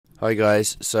Hi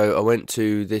guys, so I went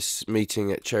to this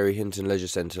meeting at Hinton Leisure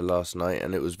Centre last night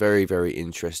and it was very, very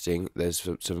interesting. There's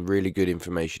some really good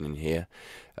information in here.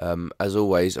 As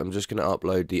always, I'm just going to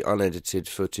upload the unedited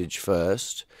footage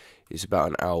first. It's about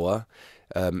an hour.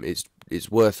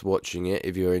 It's worth watching it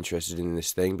if you're interested in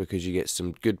this thing because you get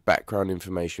some good background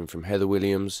information from Heather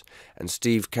Williams, and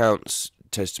Steve Count's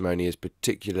testimony is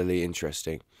particularly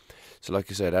interesting. So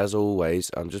like I said, as always,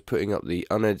 I'm just putting up the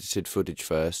unedited footage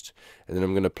first, and then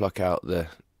I'm going to pluck out the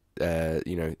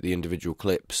individual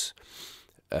clips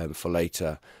for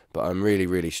later. But I'm really,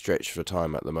 really stretched for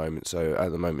time at the moment, so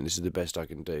at the moment this is the best I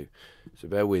can do. So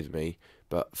bear with me,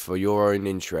 but for your own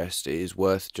interest, it is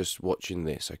worth just watching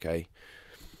this, okay?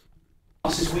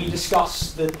 As we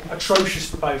discuss the atrocious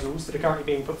proposals that are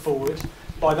currently being put forward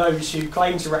by those who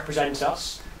claim to represent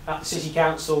us at the City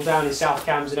Council, down in South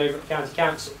Cambs and over at the County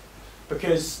Council.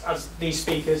 Because as these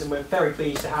speakers, and we're very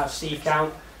pleased to have Steve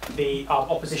Count, the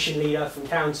opposition leader from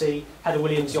County, Heather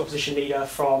Williams, the opposition leader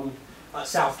from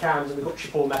South Cambs, and we've got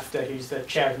Shapur Mefta, who's the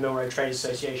chair of the Mill Road Trades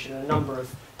Association, and a number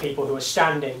of people who are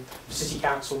standing for City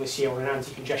Council this year on an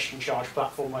anti-congestion charge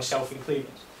platform, myself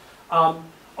included.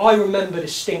 I remember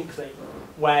distinctly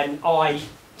when I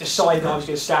decided I was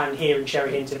going to stand here in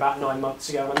Cherry Hinton about 9 months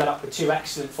ago, and I met up with two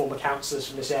excellent former councillors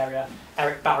from this area,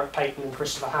 Eric Barrett-Payton and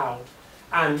Christopher Howard.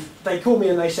 And they called me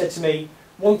and they said to me,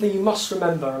 one thing you must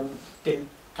remember, and didn't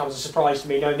come as a surprise to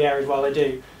me, knowing the area as well I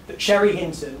do, that Cherry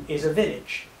Hinton is a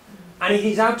village. And it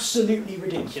is absolutely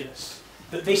ridiculous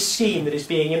that this scheme that is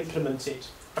being implemented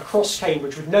across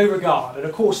Cambridge with no regard, and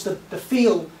of course the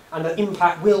feel and the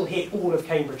impact will hit all of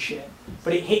Cambridgeshire,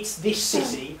 but it hits this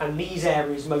city and these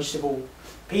areas most of all.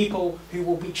 People who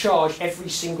will be charged every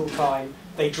single time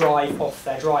they drive off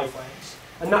their driveways.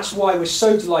 And that's why we're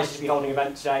so delighted to be holding an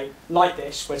event today like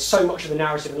this, where so much of the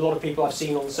narrative, and a lot of people I've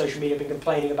seen on social media have been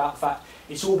complaining about the fact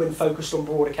it's all been focused on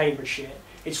broader Cambridgeshire.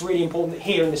 It's really important that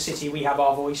here in the city we have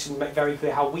our voice and make very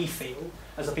clear how we feel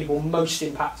as the people most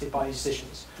impacted by these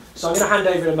decisions. So I'm going to hand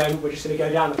over in a moment. We're just going to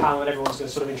go down the panel and everyone's going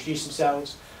to sort of introduce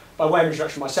themselves. By way of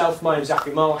introduction myself, my name is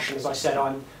Zachary Marsh, and as I said,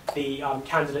 I'm the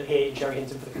candidate here in Cherry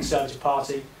Hinton for the Conservative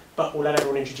Party, but we'll let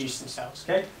everyone introduce themselves,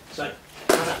 okay? So,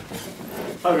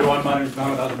 Hi everyone, my name is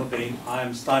Mohammed Adamuddin. I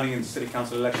am standing in the City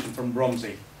Council election from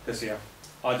Romsey this year.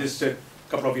 I just did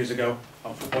a couple of years ago.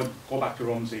 I'll go back to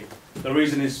Romsey. The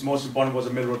reason is most important was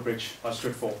the Mill Road Bridge I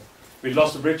stood for. We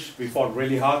lost the bridge, we fought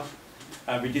really hard,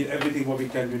 and we did everything what we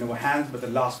can in our hands, but the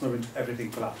last moment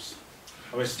everything collapsed.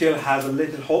 We still has a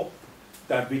little hope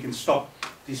that we can stop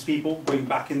these people going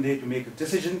back in there to make a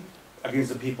decision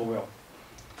against the people will.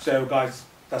 So guys,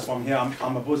 that's why I'm here.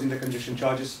 I'm opposing the congestion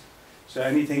charges. So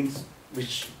anything which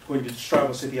is going to destroy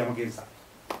our city, I'm against that.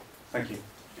 Thank you.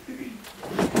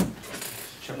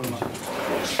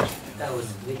 That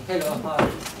was the hello,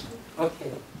 hi.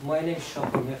 Okay, my name is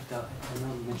Shapur Mefta. I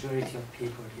know the majority of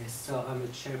people here. So I'm a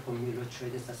chair for Mill Road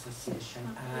Traders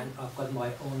Association, and I've got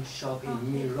my own shop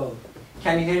in Mill Road.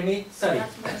 Can you hear me? Sorry.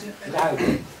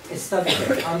 Loud. Stop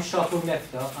it. I'm Shapur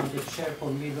Mefta. I'm the chair for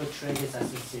Mill Road Traders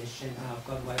Association, and I've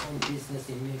got my own business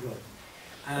in Mill Road.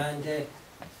 And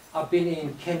I've been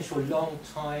in Cambridge for a long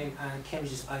time, and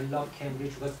I love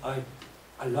Cambridge because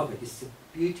I love it. It's a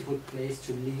beautiful place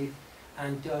to live.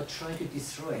 And they are trying to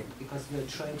destroy it because we are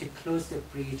trying to close the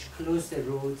bridge, close the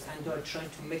roads, and they are trying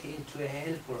to make it into a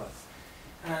hell for us.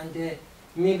 And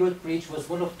Mill Road Bridge was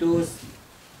one of those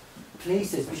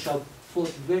places which I fought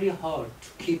very hard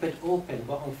to keep it open,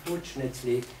 but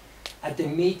unfortunately at the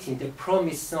meeting they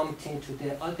promised something to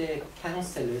the other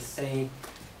councillors saying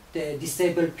the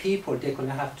disabled people, they're going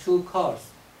to have 2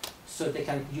 cars so they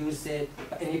can use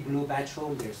any blue badge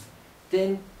holders.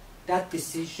 Then that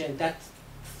decision, that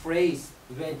phrase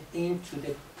went into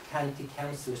the county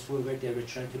councils where they were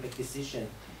trying to make decision.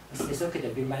 I said, okay,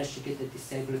 then we managed to get the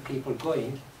disabled people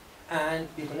going, and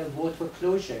we're going to vote for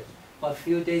closure. But a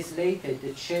few days later,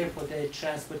 the chair for the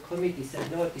transport committee said,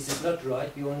 no, this is not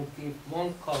right. We only give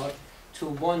 1 car to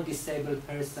 1 disabled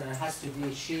person, and has to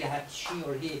be she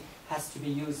or he has to be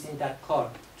using that car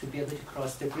to be able to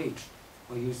cross the bridge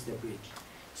or use the bridge.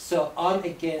 So I'm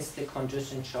against the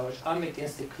congestion charge, I'm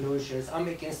against the closures, I'm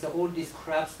against all these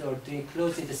craps they are doing,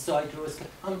 closing the side roads.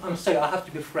 I'm sorry, I have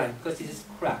to be frank, because this is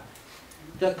crap.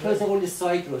 They're closing all the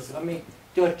side roads. I mean,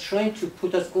 they are trying to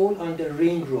put us all on the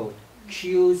ring road.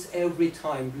 Queues every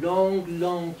time,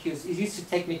 long queues. It used to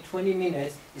take me 20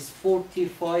 minutes, it's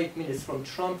 45 minutes from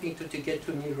Trumpington to get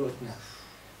to Mill Road now.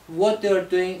 What they're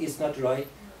doing is not right.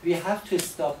 We have to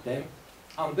stop them.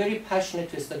 I'm very passionate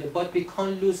to study, but we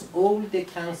can't lose all the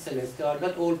councillors. They are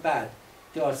not all bad.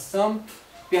 There are some.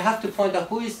 We have to find out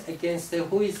who is against it,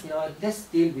 who is not. Let's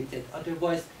deal with it.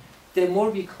 Otherwise, the more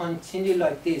we continue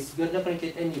like this, we're not going to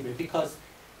get anywhere, because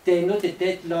they know the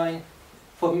deadline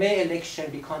for May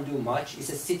election. We can't do much. It's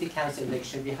a city council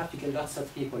election. We have to get lots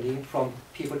of people in from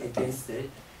people against it.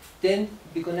 Then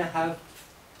we're going to have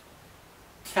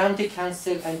county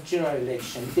council and general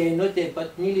election. They know they've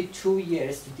got nearly 2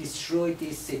 years to destroy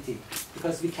this city,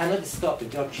 because we cannot stop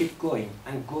it. They'll keep going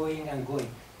and going and going.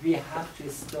 We have to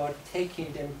start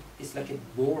taking them. It's like a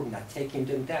war now, taking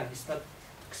them down. It's not,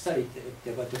 sorry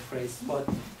about the phrase, but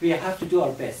we have to do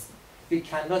our best. We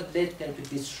cannot let them to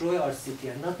destroy our city,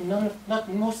 and not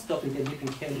most of them live in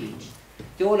Cambridge.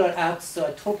 They all are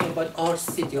outside talking about our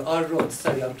city, our roads.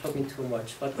 Sorry, I'm talking too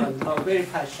much, but I'm very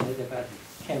passionate about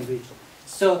Cambridge.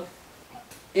 So,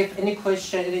 if any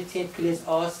question, anything, please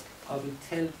ask. I will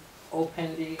tell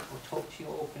openly or talk to you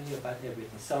openly about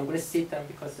everything. So I'm going to sit down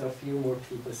because there are a few more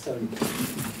people. Sorry.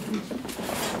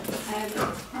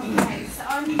 Okay, so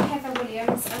I'm Heather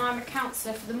Williams, and I'm a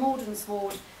councillor for the Mordens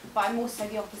ward, but I'm also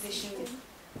the opposition with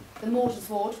the Mordens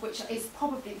ward, which is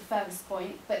probably the furthest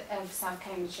point, but for South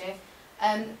Cambridgeshire.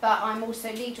 But I'm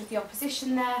also leader of the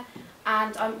opposition there,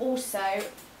 and I'm also,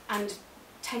 and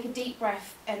take a deep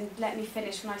breath and let me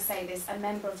finish when I say this, a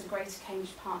member of the Greater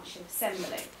Cambridge Partnership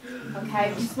Assembly.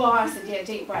 Okay, which is why I said, yeah,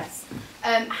 deep breaths.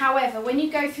 However, when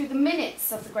you go through the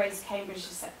minutes of the Greater Cambridge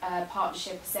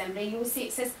Partnership Assembly, you will see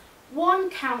it says,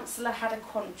 one councillor had a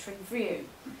contrary view.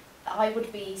 I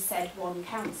would be said one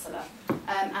councillor,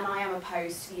 and I am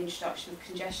opposed to the introduction of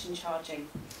congestion charging.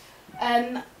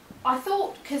 I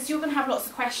thought, because you're going to have lots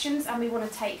of questions and we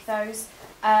want to take those,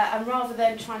 and rather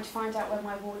than trying to find out where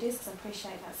my ward is, because I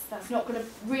appreciate that's not going to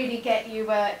really get you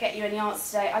any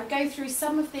answers today, I'd go through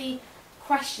some of the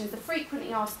questions, the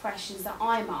frequently asked questions that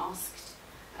I'm asked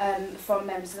from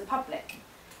members of the public.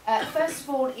 First of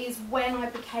all is when I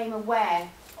became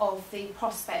aware of the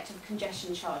prospect of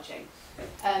congestion charging.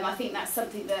 I think that's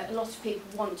something that a lot of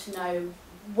people want to know,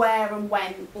 where and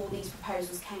when all these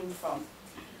proposals came from.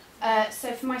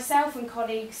 So for myself and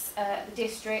colleagues at the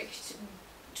district,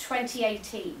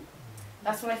 2018,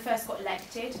 that's when I first got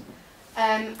elected,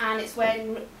 and it's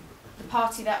when the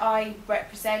party that I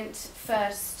represent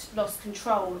first lost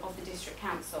control of the district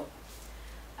council.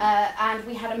 And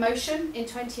we had a motion in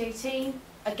 2018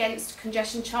 against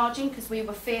congestion charging because we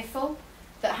were fearful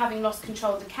that having lost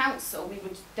control of the council,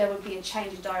 there would be a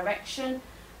change of direction,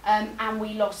 and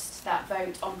we lost that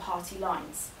vote on party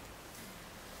lines.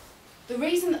 The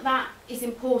reason that that is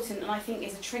important, and I think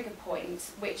is a trigger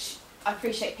point, which I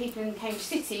appreciate people in Cambridge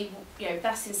City, you know,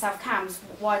 that's in South Cambs,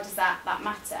 why does that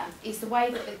matter, is the way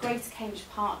that the Greater Cambridge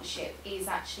Partnership is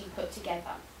actually put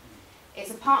together.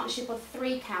 It's a partnership of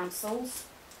 3 councils,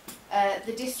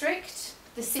 the district,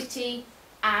 the city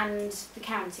and the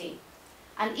county.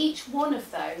 And each one of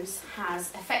those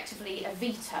has effectively a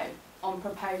veto on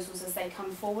proposals as they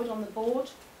come forward on the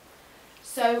board.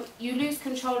 So you lose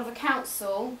control of a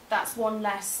council, that's one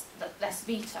less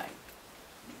veto.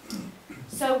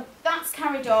 So that's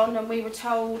carried on, and we were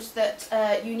told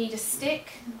that you need a stick,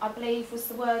 I believe was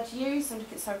the word used. I'm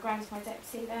looking, sorry, Graham's my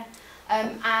deputy there.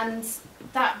 And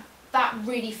that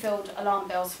really filled alarm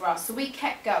bells for us. So we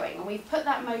kept going, and we've put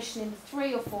that motion in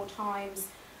 3 or 4 times,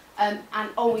 and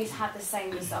always had the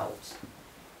same result.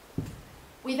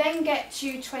 We then get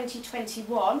to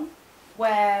 2021,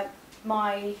 where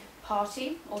my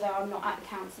party, although I'm not at the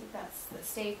county, that's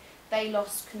Steve, they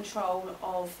lost control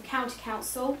of the county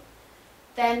council.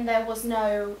 Then there was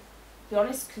no, to be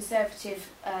honest, Conservative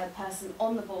person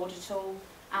on the board at all,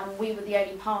 and we were the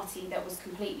only party that was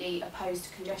completely opposed to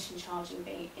congestion charging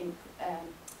being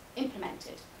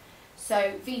implemented.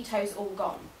 So vetoes all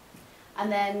gone.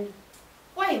 And then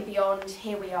way and beyond,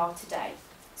 here we are today.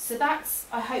 So that's,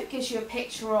 I hope, gives you a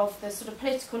picture of the sort of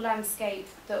political landscape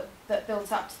that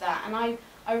built up to that. And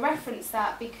I reference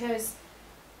that because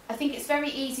I think it's very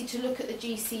easy to look at the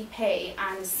GCP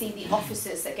and see the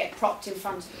officers that get propped in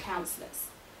front of the councillors.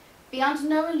 Be under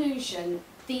no illusion,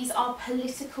 these are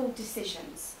political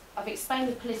decisions. I've explained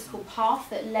the political path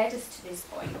that led us to this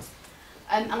point.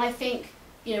 And I think,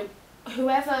 you know,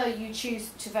 whoever you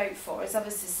choose to vote for, as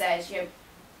others have said, you know,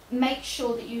 make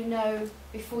sure that you know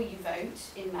before you vote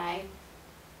in May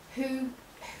who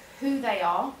they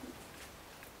are,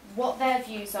 what their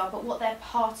views are, but what their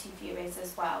party view is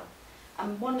as well.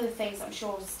 And one of the things I'm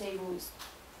sure Steve will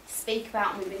speak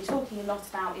about, and we've been talking a lot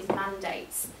about, is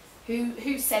mandates.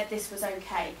 Who said this was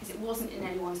okay? Because it wasn't in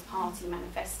anyone's party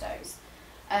manifestos.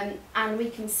 And we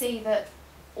can see that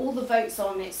all the votes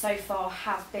on it so far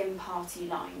have been party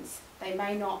lines. They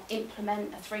may not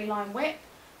implement a 3-line whip,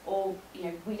 or, you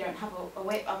know, we don't have a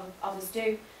whip, others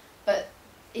do, but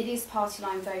it is party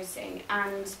line voting.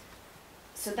 And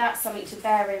So that's something to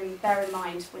bear in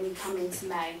mind when you come into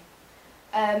May.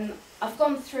 I've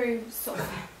gone through sort of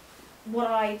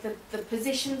the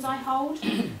positions I hold,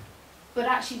 but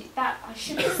actually that I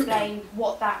should explain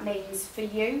what that means for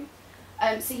you.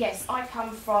 So yes, I come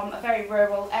from a very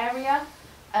rural area,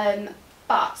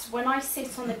 but when I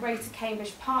sit on the Greater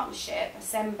Cambridge Partnership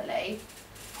Assembly,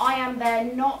 I am there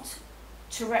not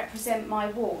to represent my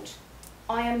ward.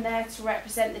 I am there to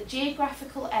represent the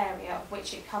geographical area of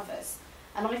which it covers.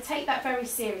 And I take that very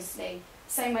seriously.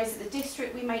 Same way as at the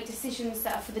district, we make decisions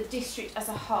that are for the district as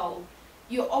a whole.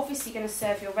 You're obviously going to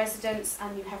serve your residents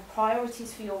and you have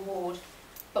priorities for your ward,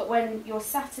 but when you're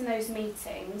sat in those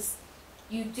meetings,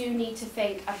 you do need to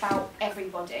think about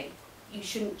everybody. You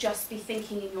shouldn't just be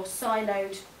thinking in your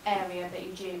siloed area that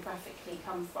you geographically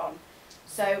come from.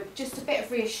 So just a bit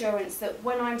of reassurance that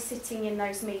when I'm sitting in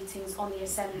those meetings on the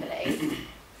Assembly,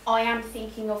 I am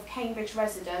thinking of Cambridge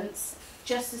residents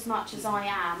just as much as I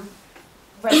am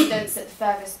residents at the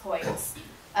furthest points.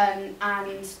 And I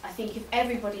think if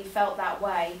everybody felt that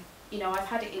way, you know, I've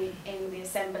had it in the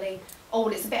Assembly, oh,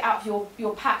 well, it's a bit out of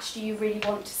your patch, do you really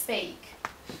want to speak?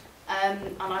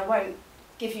 And I won't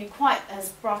give you quite as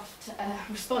abrupt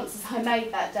response as I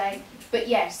made that day, but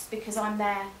yes, because I'm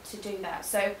there to do that.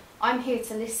 So I'm here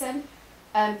to listen,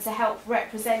 to help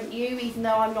represent you, even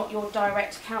though I'm not your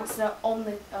direct councillor on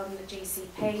the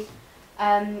GCP.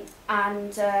 And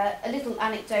a little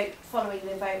anecdote following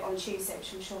the vote on Tuesday,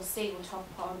 which I'm sure Steve will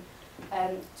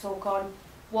talk on,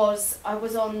 was I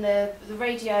was on the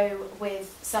radio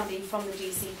with somebody from the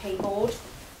GCP board,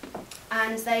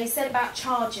 and they said about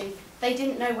charging, they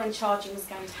didn't know when charging was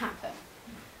going to happen,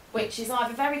 which is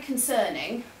either very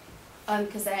concerning,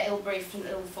 because they're ill-briefed and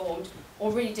ill-informed,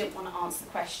 or really didn't want to answer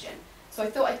the question. So I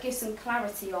thought I'd give some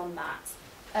clarity on that.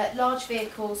 Large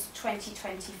vehicles,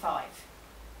 2025.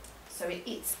 So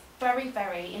it's very,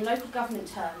 very, in local government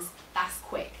terms, that's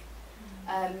quick.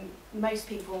 Most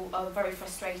people are very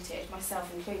frustrated,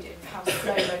 myself included, with how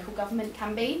slow local government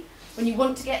can be. When you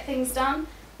want to get things done,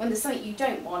 when there's something you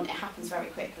don't want, it happens very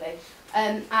quickly.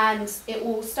 And it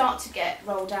will start to get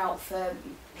rolled out for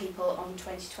people on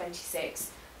 2026.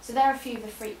 So there are a few of the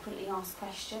frequently asked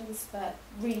questions, but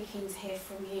really keen to hear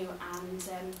from you, and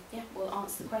yeah, we'll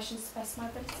answer the questions to the best of my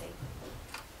ability.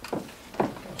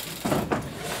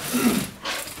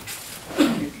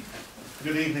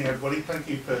 Good evening, everybody. Thank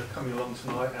you for coming along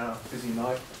tonight, our busy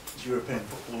night. It's European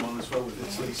football on as well with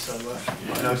Italy, so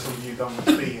I know some of you don't want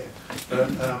to be here.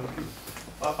 But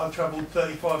I've travelled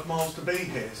 35 miles to be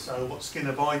here, so what skin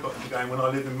have I got in the game when I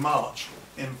live in March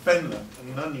in Finland?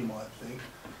 And none you might think.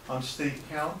 I'm Steve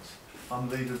Count. I'm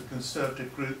leader of the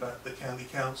Conservative group at the County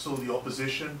Council, the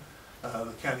opposition.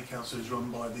 The County Council is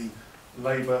run by the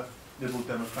Labour, Liberal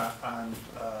Democrat and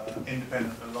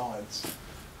Independent Alliance.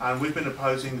 And we've been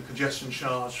opposing the congestion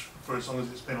charge for as long as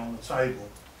it's been on the table.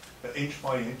 But inch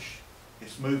by inch,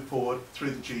 it's moved forward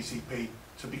through the GCP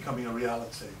to becoming a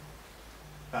reality.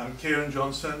 Kieran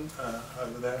Johnson,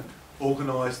 over there,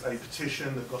 organised a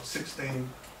petition that got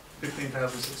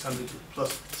 15,600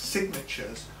 plus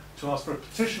signatures to ask for a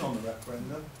petition on the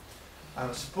referendum.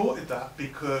 And I supported that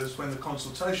because when the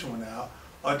consultation went out,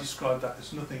 I described that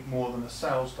as nothing more than a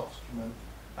sales document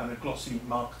and a glossy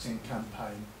marketing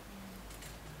campaign.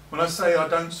 When I say I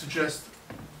don't suggest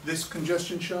this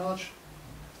congestion charge,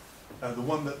 the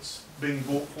one that's being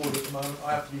brought forward at the moment,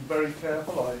 I have to be very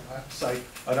careful. I have to say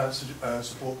I don't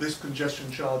support this congestion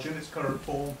charge in its current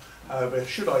form. However,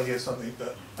 should I hear something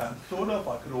that I hadn't thought of,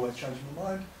 I could always change my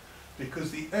mind,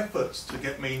 because the efforts to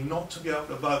get me not to be able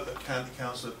to vote at County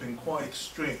Council have been quite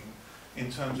extreme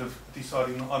in terms of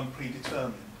deciding that I'm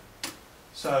predetermined.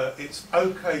 So it's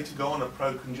okay to go on a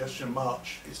pro-congestion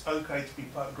march, it's okay to be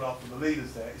photographed with the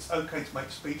leaders there, it's okay to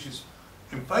make speeches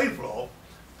in favour of,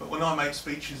 but when I make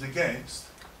speeches against,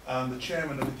 the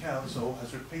chairman of the council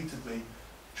has repeatedly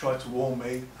tried to warn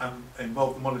me and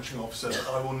involve the monitoring officer that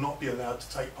I will not be allowed to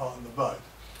take part in the vote.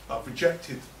 I've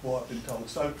rejected what I've been told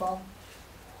so far.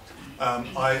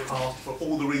 I asked for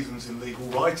all the reasons in legal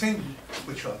writing,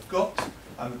 which I've got,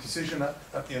 and the decision at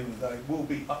the end of the day will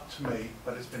be up to me,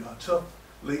 but it's been a tough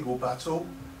legal battle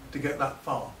to get that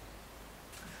far.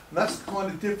 And that's the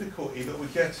kind of difficulty that we're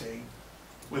getting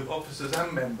with officers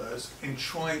and members in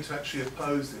trying to actually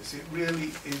oppose this. It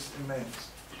really is immense.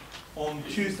 On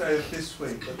Tuesday of this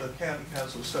week at the County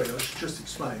Council, sorry, I should just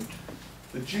explain,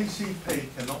 the GCP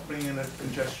cannot bring in a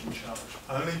congestion charge,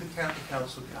 only the County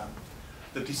Council can.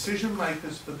 The decision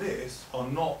makers for this are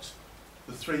not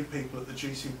the three people at the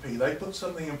GCP. They put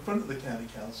something in front of the County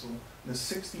Council, and there's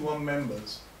 61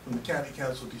 members from the County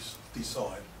Council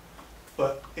decide.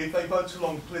 But if they vote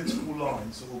along political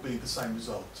lines, it will be the same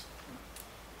result.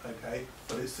 okay?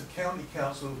 But it's the county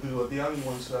council who are the only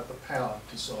ones who have the power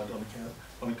to decide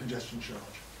on a congestion charge.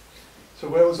 So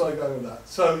where was I going with that?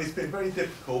 So it's been very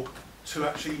difficult to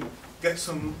actually get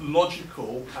some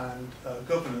logical and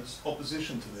governance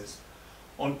opposition to this.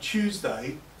 On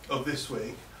Tuesday of this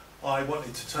week, I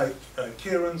wanted to take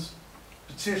Kieran's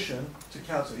petition to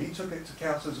council. He took it to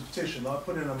council as a petition. I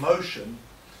put in a motion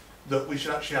that we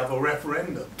should actually have a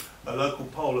referendum, a local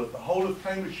poll of the whole of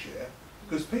Cambridgeshire,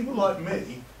 because people like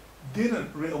me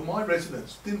or my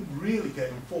residents didn't really get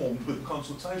informed with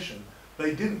consultation.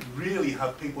 They didn't really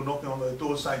have people knocking on their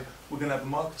door saying, we're going to have a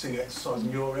marketing exercise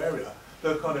in your area.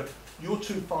 They're kind of, you're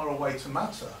too far away to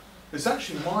matter. It's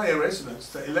actually my residents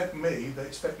that elect me, that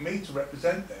expect me to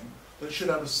represent them, that should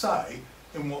have a say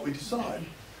in what we decide.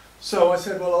 So I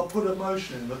said, well, I'll put a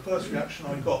motion in. The first reaction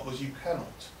I got was, you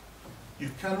cannot. You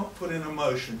cannot put in a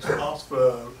motion to ask for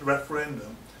a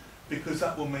referendum, because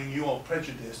that will mean you are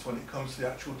prejudiced when it comes to the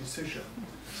actual decision.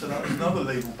 So that was another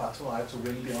legal battle I had to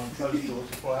win behind closed doors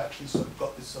before I actually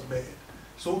got this submitted.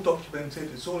 It's all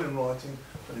documented, it's all in writing,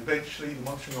 but eventually the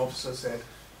monitoring officer said,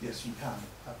 yes, you can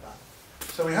have that.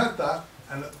 So we had that,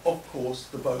 and of course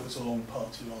the vote was along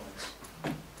party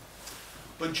lines.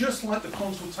 But just like the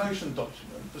consultation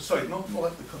document, sorry, not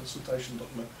like the consultation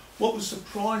document, what was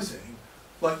surprising,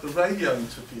 like the radio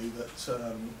interview that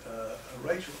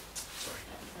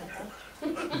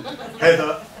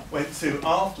Heather went to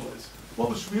afterwards, what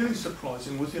was really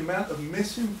surprising was the amount of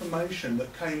misinformation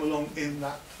that came along in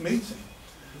that meeting.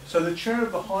 So the chair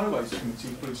of the Highways Committee,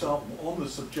 for example, on the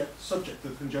subject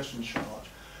of congestion charge,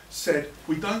 said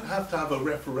we don't have to have a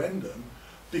referendum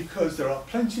because there are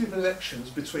plenty of elections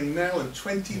between now and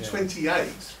 2028,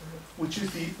 which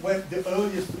is the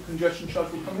earliest the congestion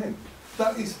charge will come in.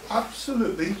 That is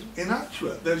absolutely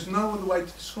inaccurate. There's no other way to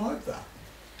describe that.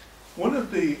 One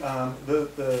of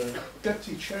the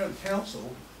deputy chair of the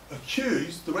council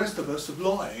accused the rest of us of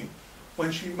lying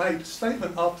when she made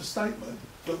statement after statement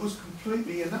that was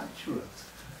completely inaccurate.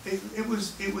 It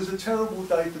was a terrible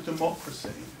day for democracy,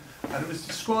 and it was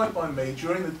described by me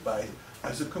during the debate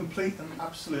as a complete and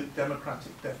absolute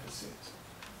democratic deficit,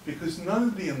 because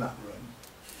nobody in that room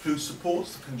who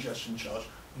supports the congestion charge,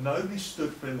 nobody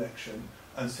stood for election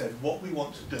and said what we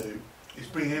want to do is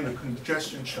bring in a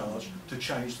congestion charge to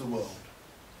change the world.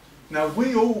 Now,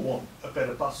 we all want a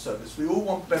better bus service, we all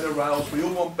want better rails, we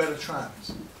all want better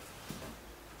trams.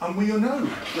 And we know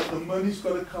that the money's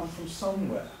got to come from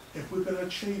somewhere. If we're going to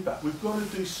achieve that, we've got to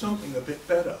do something a bit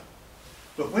better.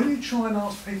 But when you try and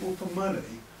ask people for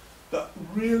money, that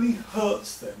really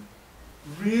hurts them,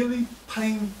 really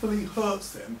painfully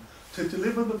hurts them, to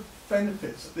deliver the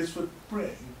benefits that this would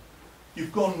bring,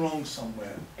 you've gone wrong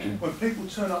somewhere. When people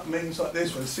turn up meetings like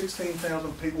this, when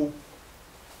 16,000 people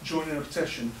join in a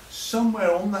petition,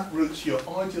 somewhere on that route to your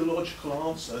ideological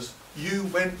answers, you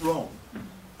went wrong.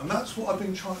 And that's what I've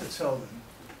been trying to tell them.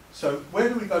 So where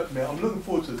do we go from here? I'm looking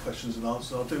forward to the questions and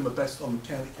answers. I'll do my best on the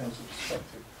county council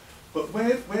perspective. But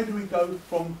where do we go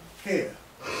from here?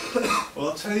 Well,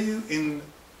 I'll tell you,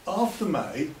 after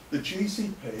May, the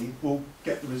GCP will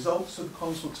get the results of the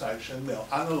consultation, they'll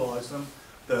analyse them,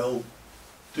 they'll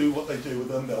do what they do with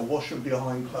them, they'll wash them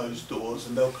behind closed doors,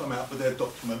 and they'll come out with their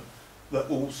document that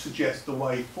will suggest the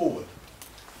way forward.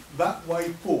 That way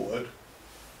forward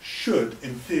should,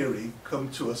 in theory, come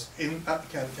to us at the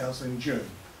County Council in June.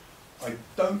 I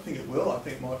don't think it will. I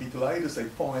think it might be delayed as they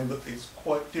find that it's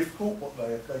quite difficult what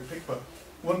they pick, but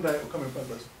one day it will come in front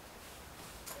of us.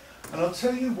 And I'll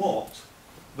tell you what,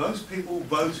 those people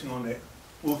voting on it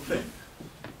will think.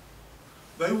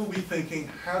 They will be thinking,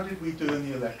 how did we do in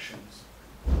the elections?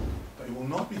 They will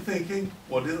not be thinking,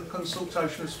 what are the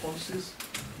consultation responses?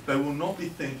 They will not be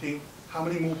thinking, how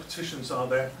many more petitions are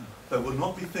there? They will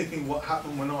not be thinking what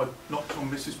happened when I knocked on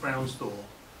Mrs. Brown's door.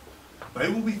 They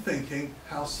will be thinking,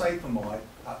 how safe am I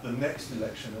at the next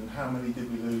election and how many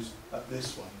did we lose at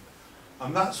this one?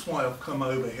 And that's why I've come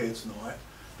over here tonight,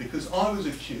 because I was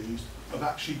accused of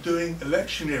actually doing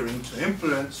electioneering to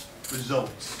influence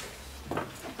results.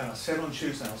 And I said on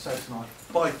Tuesday, and I'll say tonight,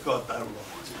 by God, they're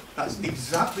right. That's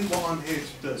exactly what I'm here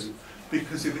to do,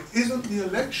 because if it isn't the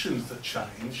elections that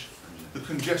change, the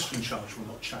congestion charge will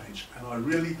not change, and I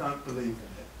really don't believe in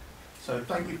it. So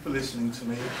thank you for listening to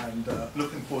me, and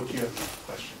looking forward to your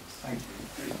questions. Thank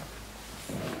you.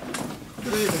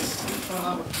 Good evening.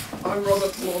 I'm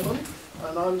Robert Warman,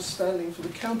 and I'm standing for the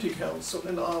County Council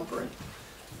in Arbury.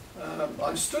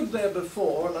 I've stood there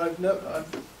before, and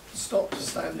I've stopped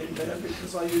standing there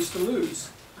because I used to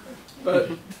lose. But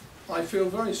I feel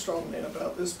very strongly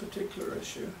about this particular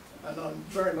issue, and I'm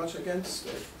very much against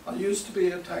it. I used to be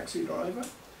a taxi driver.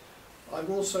 I've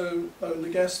also owned a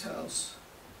guest house,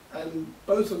 And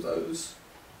both of those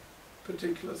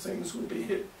particular things will be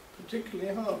hit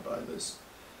particularly hard by this.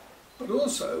 But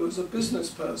also, as a business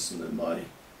person,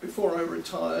 before I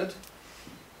retired,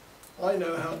 I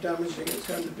know how damaging it's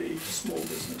going to be to small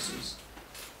businesses.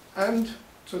 And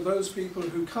to those people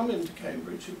who come into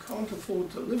Cambridge, who can't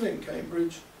afford to live in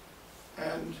Cambridge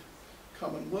and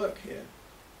come and work here.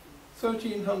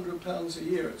 £1,300 a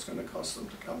year it's going to cost them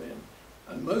to come in.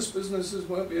 And most businesses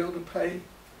won't be able to pay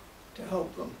to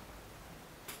help them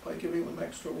by giving them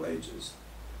extra wages.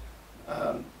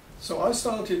 So I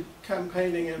started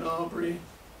campaigning in Arbury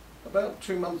about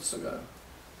 2 months ago.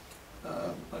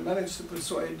 I managed to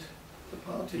persuade the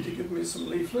party to give me some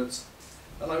leaflets,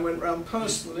 and I went round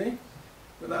personally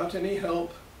without any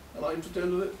help, and I've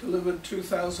delivered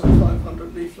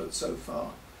 2,500 leaflets so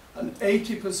far, and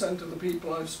 80% of the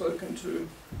people I've spoken to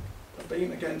have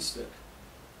been against it.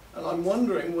 And I'm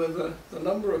wondering whether the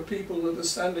number of people that are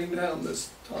standing down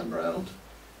this time round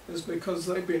is because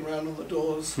they've been round on the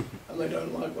doors and they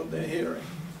don't like what they're hearing.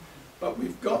 But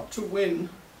we've got to win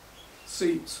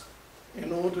seats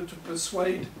in order to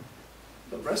persuade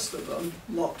the rest of them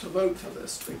not to vote for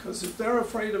this, because if they're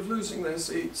afraid of losing their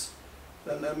seats,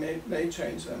 then they may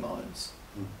change their minds.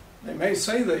 They may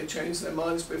say they changed their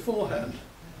minds beforehand,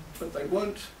 but they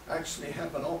won't actually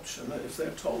have an option if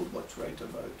they're told which way to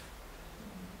vote.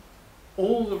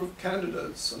 All the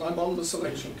candidates, and I'm on the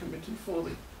selection committee for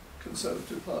the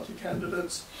Conservative Party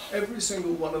candidates, every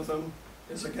single one of them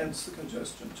is against the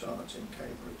congestion charge in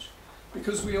Cambridge.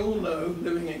 Because we all know,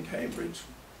 living in Cambridge,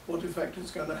 what effect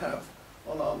it's going to have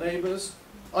on our neighbours.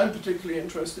 I'm particularly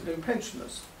interested in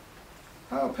pensioners.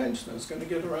 How are pensioners going to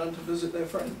get around to visit their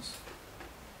friends?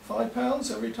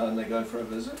 £5 every time they go for a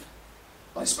visit?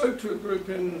 I spoke to a group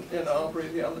in Arbury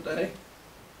the other day,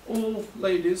 all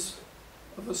ladies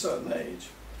of a certain age.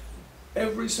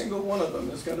 Every single one of them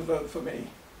is going to vote for me,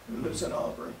 who lives in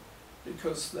Arbury,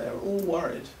 because they're all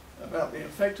worried about the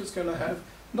effect it's going to have,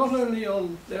 not only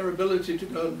on their ability to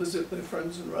go and visit their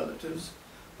friends and relatives,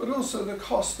 but also the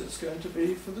cost it's going to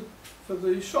be for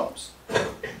the shops.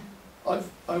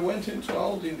 I went into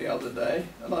Aldi the other day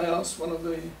and I asked one of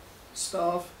the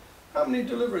staff, how many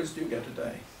deliveries do you get a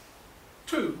day?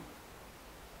 2.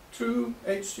 2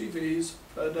 HGVs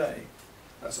per day.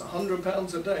 That's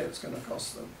 £100 a day it's going to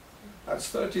cost them. That's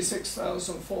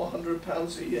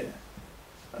 £36,400 a year.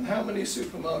 And how many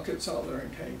supermarkets are there in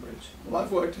Cambridge? Well,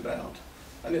 I've worked it out,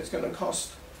 and it's going to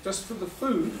cost, just for the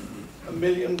food, £1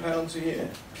 million a year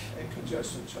in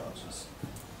congestion charges.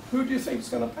 Who do you think is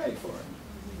going to pay for it?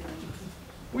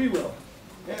 We will,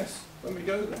 yes, when we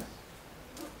go there.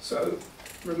 So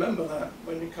remember that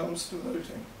when it comes to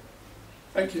voting.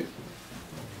 Thank you.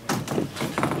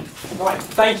 Right,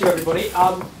 thank you everybody.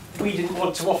 We didn't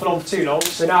want to waffle on for too long,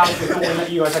 so now we're going to let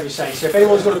you guys have your say. So if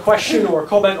anyone's got a question or a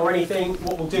comment or anything,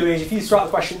 what we'll do is, if you throw out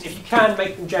the questions, if you can,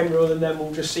 make them general, and then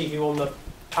we'll just see who on the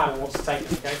panel wants to take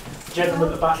them, okay? The gentleman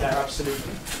at the back there,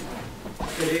 absolutely.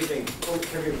 Good evening. I'm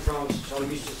Kevin Francis. I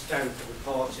used to stand for the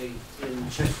party in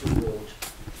Chester Ward,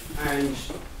 and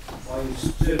I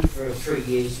stood for 3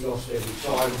 years, lost every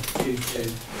time due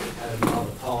to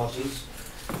other parties.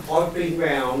 I've been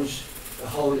round the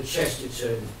whole of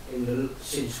Chesterton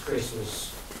since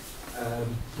Christmas,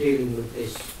 dealing with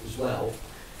this as well.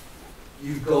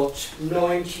 You've got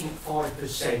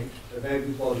 95% of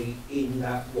everybody in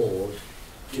that ward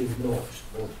do not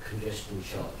want congestion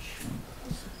charge.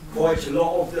 Quite a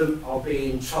lot of them are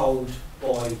being told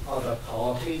by other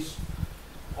parties,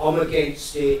 I'm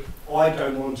against it, I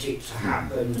don't want it to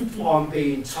happen, I'm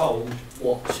being told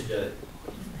what to do.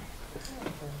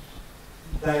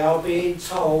 They are being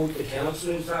told, the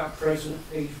councillors that are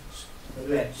presently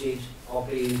elected are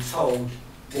being told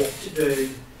what to do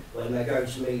when they go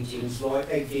to meetings, like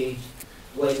they did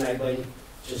when they went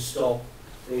to stop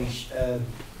the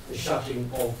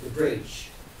shutting of the bridge.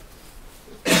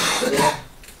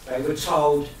 They were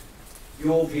told,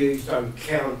 your views don't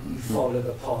count, you follow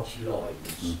the party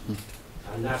lines.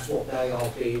 And that's what they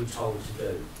are being told to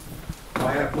do.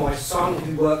 I have my son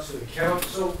who works for the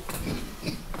council.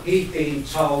 He's being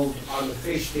told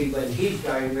unofficially when he's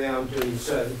going around doing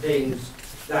certain things,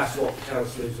 that's what the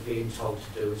councillors are being told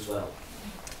to do as well.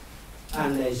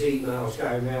 And there's emails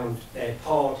going around their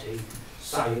party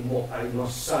saying what they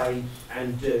must say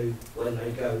and do when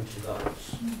they go to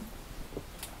votes.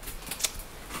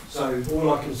 So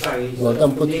all I can say is that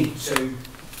we need to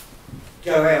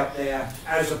go out there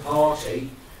as a party,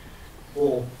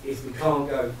 or if we can't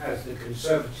go as the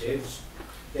Conservatives,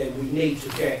 then we need to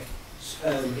get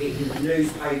in the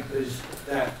newspapers,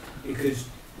 that because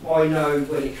I know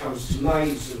when it comes to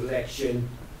May's election,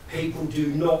 people do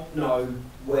not know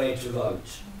where to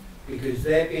vote. because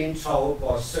they're being told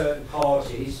by certain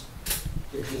parties,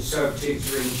 the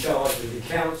Conservatives are in charge of the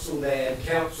council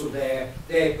there,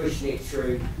 they're pushing it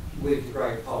through with the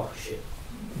Greater Partnership.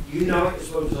 You know it as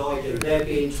well as I do, they're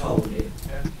being told it.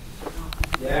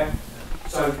 Yeah?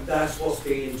 So that's what's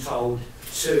being told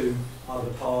to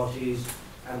other parties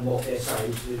and what they're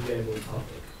saying to the general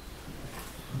public.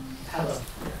 Hello.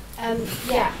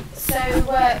 Yeah, so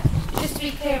just to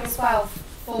be clear as well,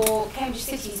 for Cambridge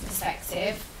City's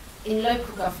perspective, in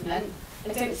local government,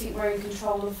 I don't think we're in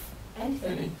control of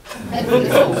anything at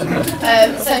all.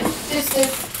 So just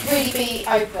to really be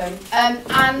open.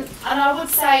 And I would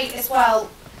say as well,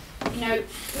 you know,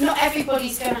 not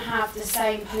everybody's going to have the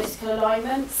same political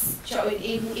alignments,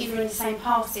 even in the same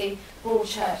party. Broad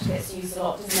church gets used a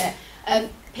lot, doesn't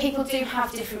it? People do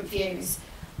have different views.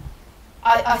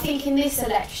 I think in this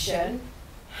election,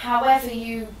 however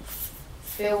you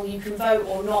feel you can vote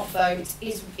or not vote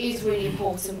is really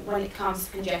important when it comes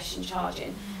to congestion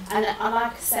charging. And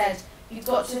like I said, you've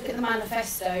got to look at the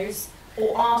manifestos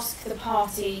or ask the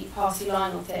party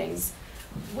line on things.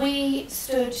 We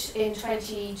stood in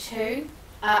 22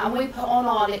 and we put on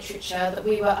our literature that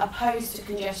we were opposed to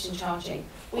congestion charging.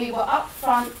 We were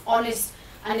upfront, honest,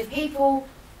 and if people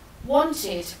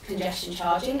wanted congestion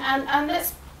charging, and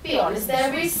let's be honest,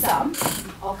 there is some,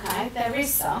 okay, there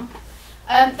is some,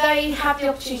 they have the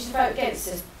opportunity to vote against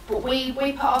us, but we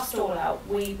put our stall out,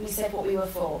 we said what we were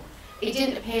for. It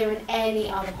didn't appear in any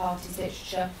other party's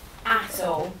literature at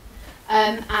all.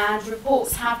 And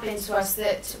reports have been to us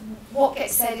that what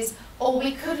gets said is, oh,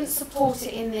 we couldn't support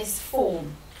it in this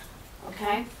form,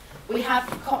 okay? We had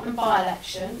the Cotton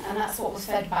by-election, and that's what was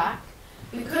fed back.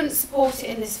 We couldn't support it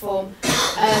in this form.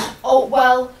 Oh,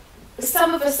 well,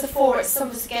 some of us are for it, some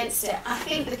of us against it. I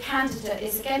think the candidate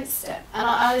is against it. And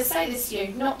I would say this to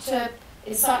you, not to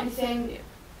incite anything,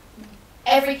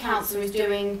 every councillor is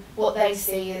doing what they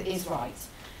see is right.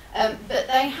 But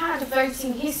they had a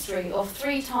voting history of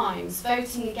 3 times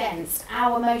voting against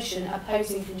our motion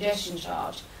opposing congestion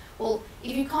charge. Well,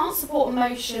 if you can't support a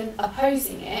motion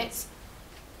opposing it,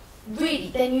 really,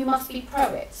 then you must be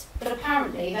pro it. But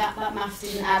apparently that maths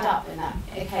didn't add up in that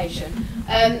occasion.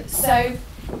 So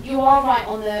you are right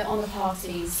on the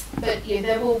parties, but you know,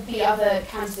 there will be other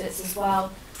candidates as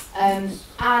well. And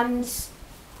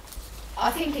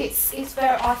I think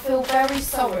I feel very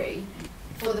sorry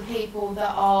for the people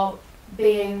that are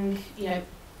being, you know,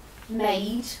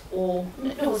 made or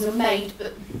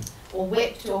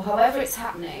whipped or however it's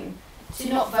happening to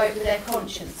not vote with their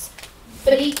conscience.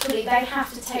 But equally, they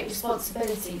have to take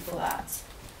responsibility for that.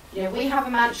 You know, we have a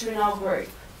mantra in our group.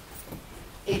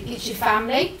 It's your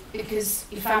family, because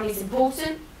your family is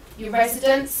important, your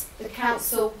residents, the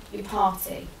council, your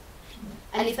party.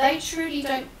 And if they truly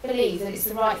don't believe that it's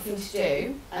the right thing to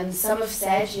do, and some have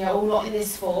said, you know, oh, not in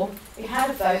this form, we had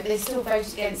a vote, they still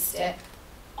voted against it,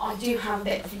 I do have a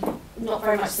bit of not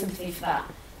very much sympathy for that,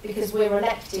 because we're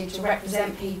elected to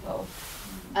represent people.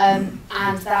 And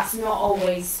that's not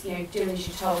always, you know, doing as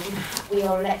you're told. We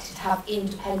are elected to have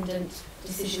independent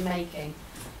decision making.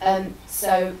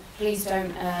 So please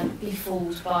don't be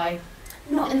fooled by,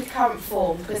 not in the current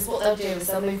form, because what they'll do is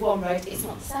they'll move one road, it's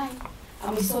not the same.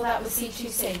 And we saw that with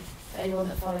C2C, for anyone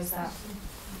that follows that.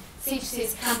 C2C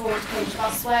is Camborne to Cambridge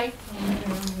Busway.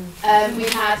 We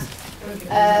had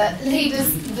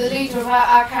the leader of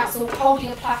our council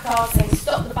holding a placard saying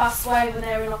stop the busway when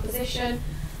they were in opposition.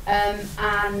 And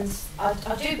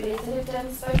I do believe the Lib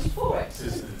Dems voted for it,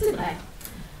 didn't they?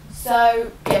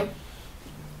 So, you know,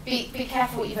 be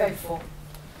careful what you vote for.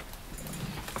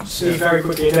 Steve, very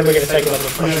quickly, and then we're going to take another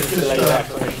question.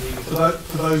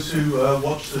 For those who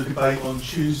watched the debate on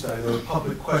Tuesday, there were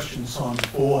public questions on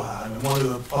beforehand, and one of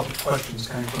the public questions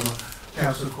came from a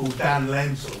councillor called Dan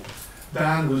Lenzel.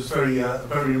 Dan was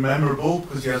very memorable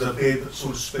because he has a beard that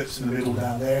sort of splits in the middle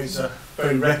down there. He's a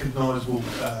very recognisable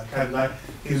candidate.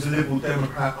 He was a Liberal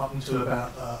Democrat up until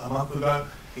about a month ago.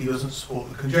 He doesn't support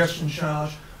the congestion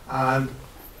charge, and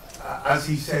as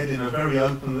he said in a very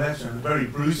open letter, and a very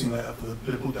bruising letter for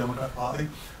the Liberal Democrat Party,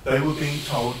 they were being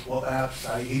told what they had to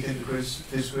say. He didn't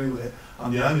disagree with it,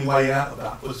 and the only way out of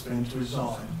that was for him to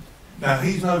resign. Now,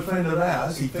 he's no friend of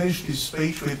ours. He finished his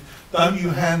speech with, "Don't you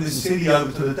hand this city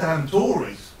over to the damn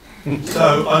Tories."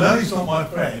 So I know he's not my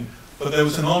friend, but there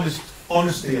was an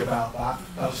honesty about that.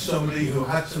 That was somebody who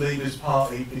had to leave his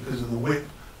party because of the whip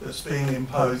that's being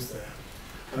imposed there.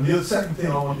 And the second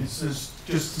thing I wanted just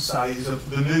to say is that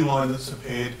the new line that's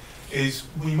appeared is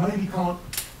we maybe can't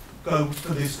go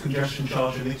for this congestion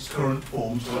charge in its current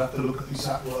form, so we'll have to look at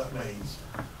exactly what that means.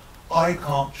 I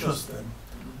can't trust them.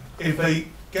 If they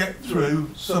get through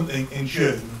something in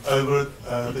June over,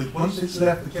 once it's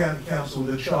left the county council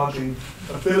with a charging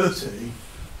ability,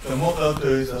 then what they'll do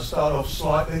is they'll start off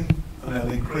slightly and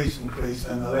they'll increase,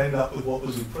 and they'll end up with what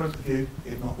was in front of you,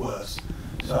 if not worse.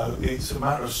 So it's a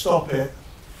matter of stop it,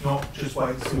 not just wait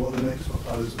and see what the next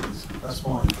proposal is. That's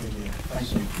my opinion.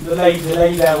 Thank you. The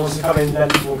lady there wants to come in, then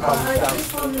we'll come I down.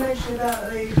 just want to mention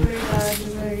about the blue badge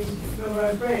and the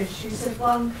Railroad Bridge. She said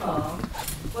one car.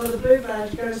 Well, the blue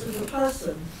badge goes with the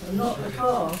person and not the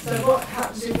car. So what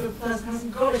happens if a person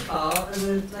hasn't got a car and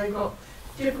then they've got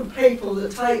different people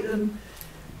that take them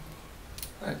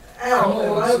out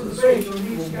or over the bridge or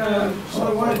need to go?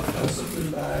 My wife has a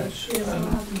blue badge, Yes,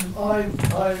 and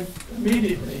I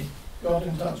immediately got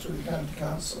in touch with the county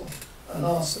council and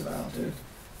asked about it,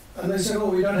 and they said,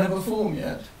 "Oh, we don't have a form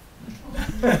yet."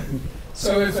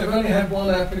 So if they've only had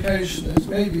one application, it's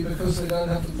maybe because they don't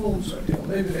have the forms ready, or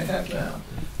maybe they have now.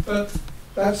 But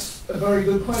that's a very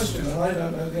good question, and I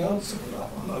don't know the answer to that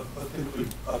one.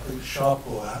 I think Sharp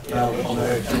will have on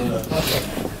their agenda.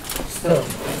 So,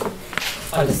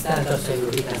 understand also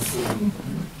you can see.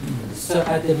 So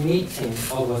at the meeting,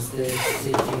 I was there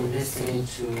sitting, listening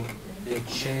to the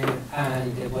chair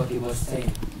and what he was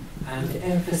saying. And the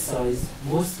emphasis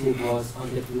mostly was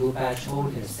on the blue badge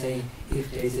holder, saying if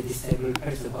there is a disabled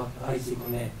person,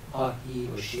 how he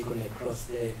or she going to cross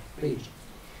the bridge.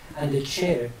 And the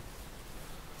chair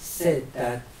said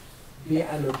that we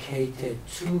allocated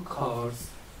 2 cars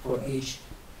for each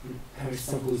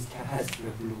person who has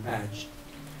the blue badge.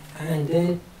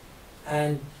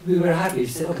 And we were happy. We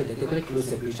said, okay, they're going to close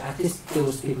the bridge. At least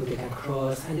those people they can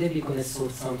cross, and then we're going to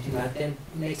sort something out. Then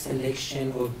next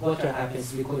election or whatever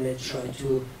happens, we're going to try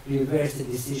to reverse the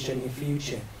decision in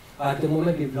future. At the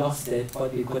moment we've lost it,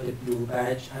 but we've got the blue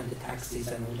badge and the taxis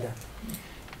and all that.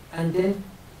 And then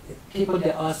people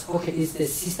they ask, okay, is the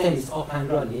system is up and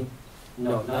running?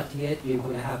 No, not yet. We're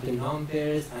going to have the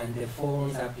numbers and the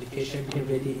forms, application being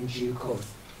ready in due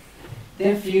course.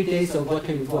 Then a few days or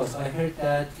whatever it was, I heard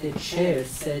that the chair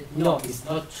said, no, it's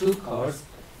not 2 cars.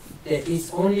 There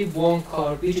is only 1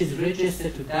 car which is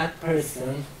registered to that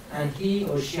person, and he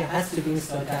or she has to be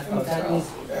inside that car. That means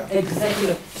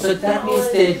exactly. So that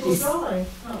means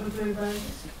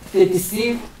they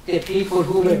deceived the people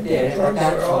who were there at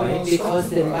that time because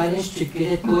they managed to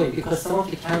get it going. Because some of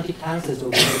the county councils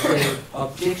over their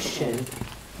objection,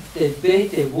 the way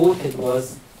they voted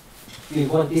was, we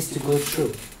want this to go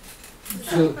through.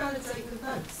 So, validate the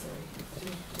vote, sorry.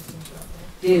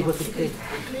 yeah, it was okay.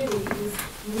 Clearly it was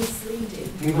misleading.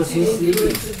 It was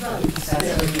misleading. To vote.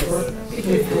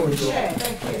 Because the chair,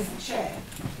 Becky as the chair,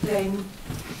 then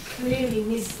clearly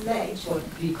misled. But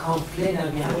we complain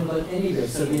and we haven't got anywhere,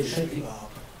 so we should be.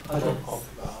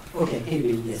 Okay, he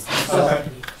will, yes. Okay,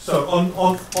 so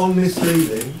on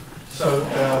misleading, so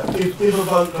if a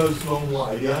vote goes the wrong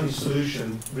way, the only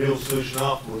solution, real solution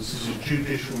afterwards, is a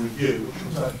judicial review, which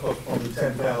will take cost probably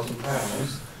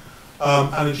 £10,000.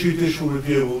 And a judicial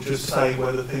review will just say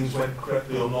whether things went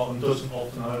correctly or not and doesn't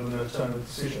often overturn a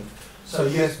decision. So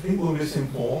yes, people are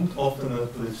misinformed. Often a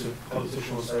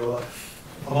politician will say, well,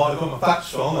 I might have got my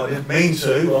facts wrong, I didn't mean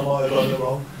to, I might have got it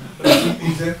wrong. But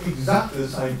it's exactly the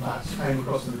same facts came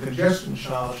across in the congestion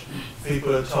charge.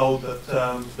 People are told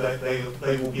that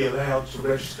they will be allowed to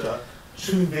register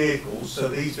 2 vehicles, so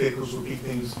these vehicles will be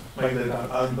things maybe they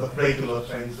don't own, but regular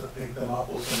things that pick them up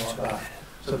or something like that.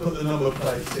 So put the number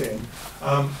plates in,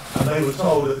 and they were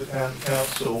told at the county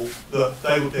council that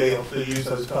they would be able to use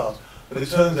those cars. But it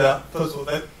turns out, first of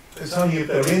all, it's only if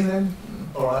they're in them,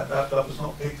 all right, that was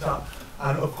not picked up.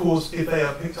 And of course, if they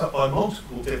are picked up by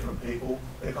multiple different people,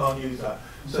 they can't use that.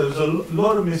 So there's a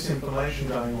lot of misinformation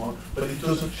going on, but it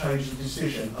doesn't change the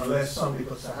decision unless somebody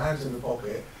puts their hands in the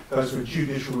pocket, goes for a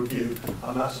judicial review,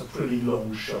 and that's a pretty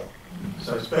long shot.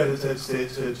 So it's better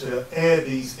to air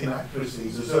these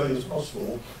inaccuracies as early as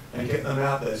possible and get them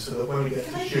out there so that when we get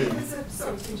to June...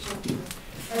 Sorry to interrupt you.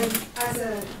 As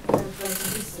a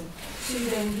person, to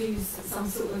then use some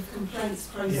sort of complaints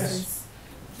process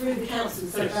through the council,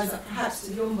 so it goes up perhaps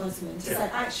to the ombudsman to say,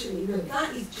 actually, look,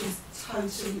 that is just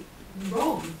totally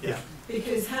wrong. Yeah.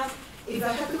 Because if they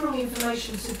have the wrong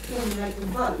information to formulate the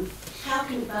vote, how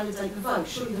can it validate the vote?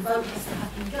 Surely the vote has to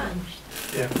happen again.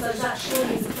 Yeah. So that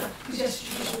surely is because yes,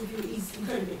 judicial review is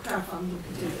incredibly crowdfunding you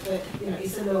can do it, but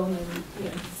it's a long and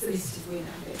solicited win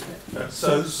at it.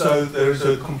 So there is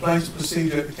a complaints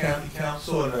procedure at the county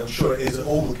council, and I'm sure it is at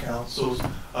all the councils.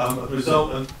 A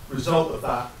result of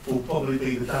that will probably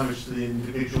be the damage to the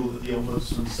individual that the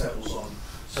ombudsman settles on.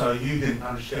 So you didn't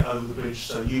manage to get over the bridge,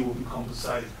 so you will be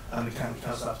compensated, and the county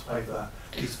council have to pay for that.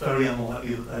 It's very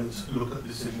unlikely that they would look at the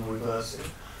decision or reverse it.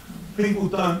 People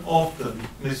don't often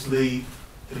mislead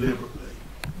deliberately.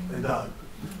 They don't.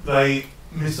 They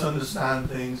misunderstand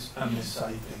things and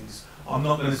missay things. I'm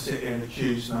not going to sit here and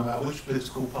accuse, no matter which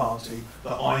political party,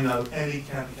 that I know any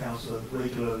county councillor that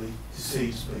regularly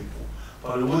deceives people.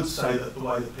 But I would say that the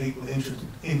way that people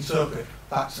interpret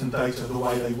facts and data the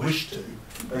way they wish to,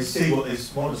 they see what they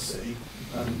want to see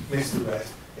and miss the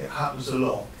rest. It happens a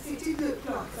lot. It did look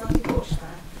like, 'cause I did watch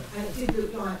that, and it did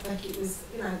look like it was,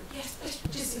 you know, yes, let's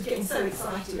just getting so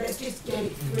excited, let's just get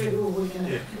it through, or we're going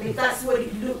to. Yeah. I mean, that's what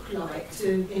it looked like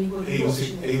to anybody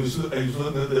watching it. He was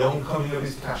looking at the oncoming of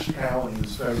his cash cow, and he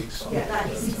was very excited. Yeah, that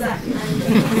is exactly.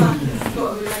 And he's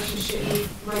got a relationship with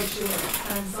Rachel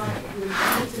and Simon, who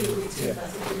is a little bit too,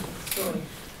 that's a different story.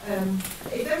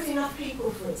 If there was enough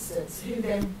people, for instance, who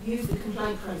then use the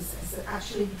complaint process, that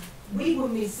actually we were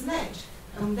misled,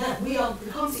 and that we are, the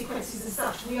consequences as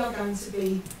such, we are going to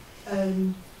be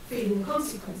feeling the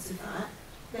consequence of that,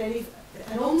 then if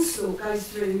an onslaught goes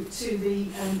through to the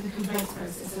complaints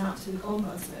process and up to the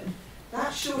ombudsman,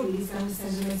 that surely is going to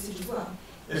send a message as well.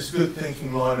 It's a good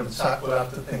thinking line of attack. We'll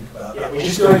have to think about Yeah, that. we're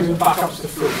just going back up to the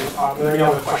floor. Are there any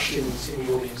other questions in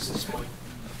the audience at this point?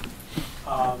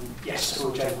 Yes, to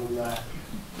a gentleman there.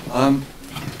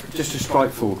 Just a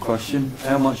straightforward question.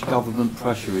 How much government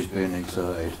pressure is being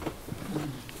exerted?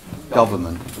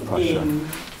 Government pressure?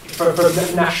 For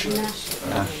national.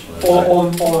 National.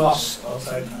 On us. I'll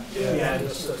take that. Yeah.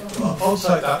 I'll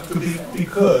take that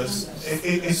because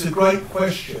it's a great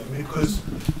question, because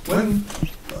when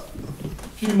a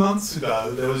few months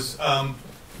ago there was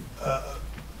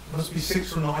must be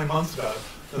 6 or 9 months ago,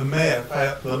 the mayor,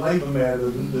 the Labour mayor, the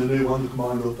new one, the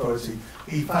combined authority,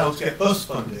 he failed to get bus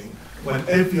funding when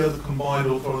every other combined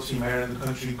authority mayor in the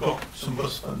country got some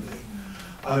bus funding.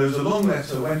 And there was a long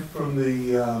letter went from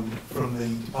the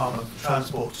Department of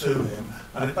Transport to him,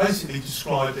 and it basically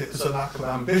described it as a lack of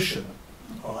ambition.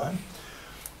 All right.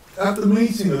 At the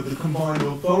meeting of the combined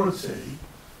authority,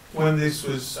 when this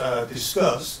was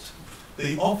discussed,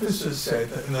 the officers said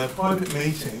that in their private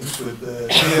meetings with the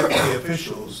DFP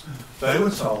officials, they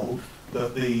were told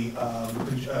that the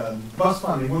bus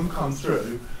funding wouldn't come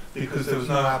through because there was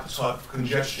no appetite for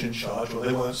congestion charge, or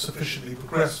they weren't sufficiently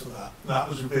progressed for that. That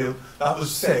was revealed, that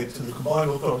was said to the Combined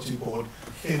Authority Board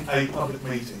in a public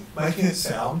meeting, making it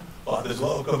sound like there's a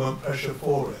lot of government pressure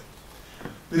for it.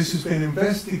 This has been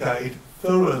investigated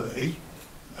thoroughly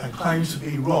and claimed to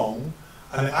be wrong,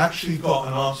 and it actually got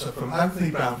an answer from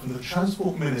Anthony Brown, from the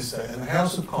Transport Minister, in the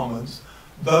House of Commons.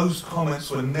 Those comments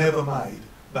were never made.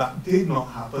 That did not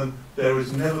happen. There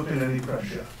has never been any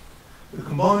pressure. The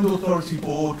Combined Authority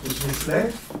Board was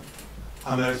misled,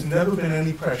 and there has never been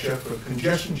any pressure for a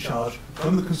congestion charge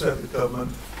from the Conservative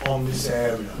government on this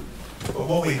area. But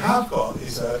what we have got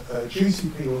is a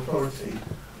GCP authority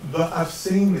that have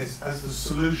seen this as the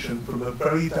solution from the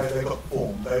very day they got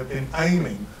formed. They have been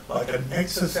aiming like an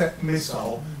Exocet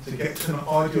missile to get to an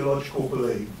ideological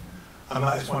belief, and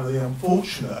that is one of the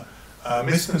unfortunate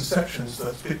misconceptions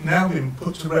that's now been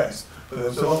put to rest, but there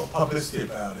was a lot of publicity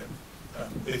about it.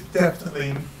 It's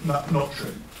definitely not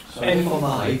true. So if I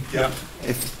may, Yeah.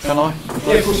 can I?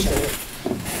 Yeah, of course you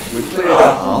can. We clear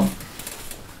that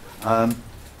up.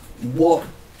 What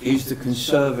is the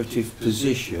Conservative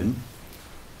position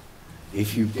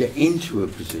if you get into a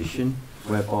position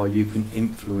whereby you can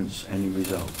influence any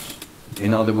results?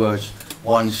 In other words,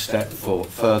 one step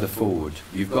further forward.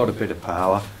 You've got a bit of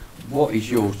power. What is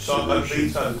your So I solution?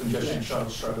 veto the congestion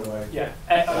charge straight away. Yeah.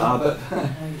 But,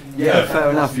 yeah,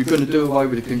 fair enough. You're going to do away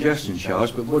with the congestion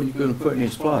charge, but what are you going to put in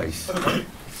its place? Okay.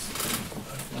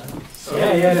 So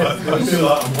Yeah, no. I feel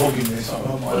like I'm hogging this.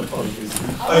 My apologies.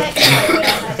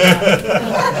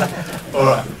 All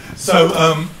right.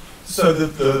 So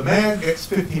the mayor gets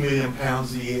 £50 million a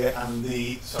year, and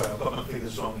sorry, I've got my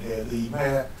figures wrong here. The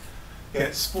mayor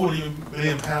gets £40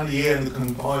 million a year, and the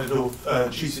combined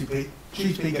GCP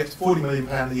gets £40 million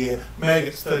a year. Mayor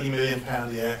gets £30 million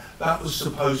a year. That was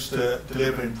supposed to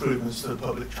deliver improvements to the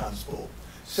public transport.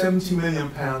 £70 million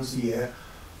a year.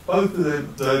 Both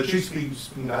of the GCP's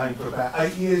been going for about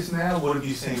 8 years now. What have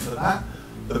you seen for that?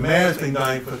 The mayor's been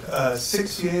going for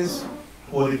 6 years.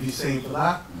 What have you seen for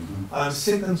that? I'm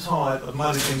sick and tired of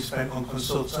money being spent on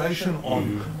consultation,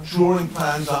 on drawing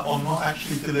plans up, on not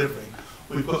actually delivering.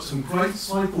 We've got some great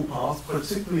cycle paths,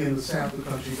 particularly in the south of the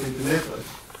country, being delivered,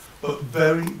 but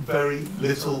very, very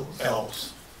little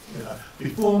else. You know,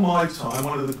 before my time,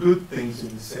 one of the good things in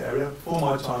this area, before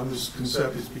my time, the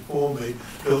Conservatives before me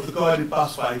built the guided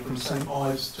busway from St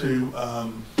Ives to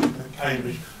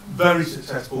Cambridge. Very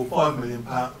successful, 5 million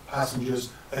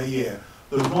passengers a year.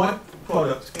 The right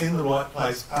product in the right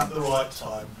place at the right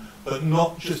time. but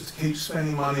not just to keep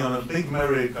spending money on a big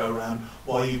merry-go-round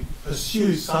while you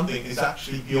pursue something is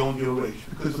actually beyond your reach,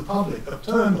 because the public have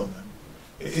turned on them.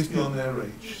 It is beyond their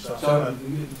reach. So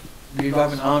you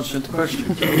haven't answered the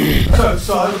question.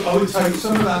 So I would take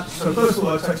some of that, so first of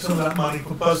all, I'd take some of that money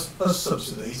for bus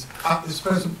subsidies at this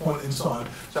present point in time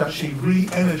to actually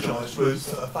re-energise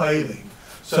routes that are failing.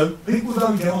 So people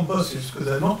don't get on buses because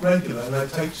they're not regular and they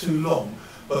take too long,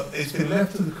 but it's been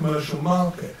left to the commercial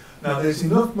market. Now there's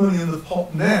enough money in the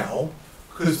pot now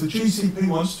because the GCP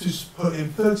wants to put in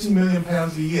 £30 million a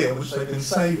year, which they've been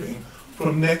saving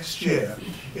from next year.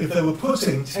 If they were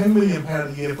putting £10 million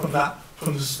a year from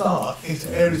the start into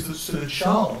areas that stood a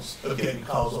chance of getting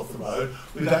cars off the road,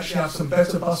 we'd actually have some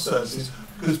better bus services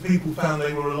because people found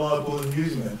they were reliable and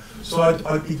using them. So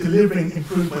I'd be delivering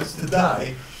improvements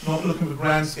today, not looking for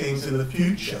grand schemes in the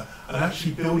future, and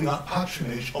actually building up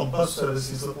patronage on bus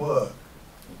services that work.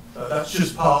 That's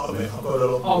just part of it. I've got a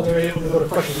lot more. We've got a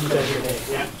question from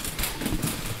here.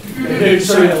 Yeah.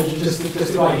 Sorry, just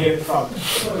the guy here at the front.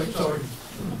 Sorry.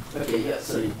 Okay, yeah,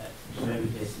 sorry.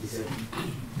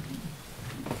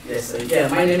 Yes, yeah,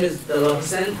 my name is Dalal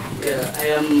Hussain. Yeah, I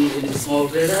am a small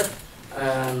trader.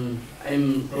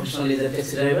 I'm professionally a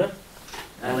taxi driver,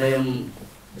 and I am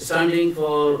standing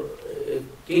for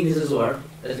King Jesus Ward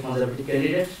as a Conservative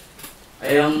candidate. I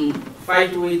am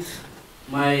fight with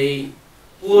my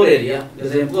poor area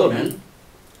because I am poor man.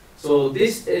 So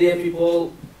this area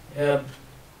people have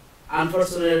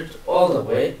unfortunate all the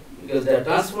way because their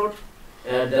transport,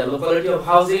 their locality of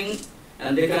housing,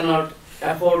 and they cannot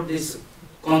afford this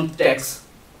tax.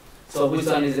 So which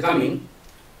one is coming?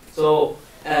 So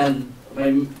and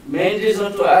my main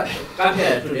reason to come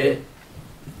here today.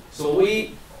 So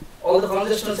all the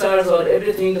congestion charge or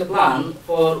everything the plan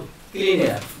for clean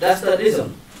air. That's the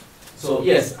reason. So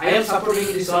yes, I am supporting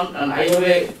this one, and I have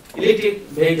a electric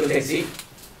vehicle taxi.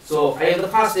 So I am the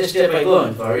first step I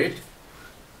going for it.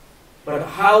 But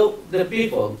how the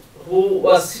people who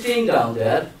was sitting down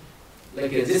there,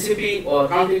 like a GCP or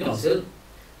county council,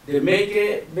 they make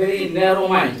a very narrow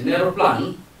mind, narrow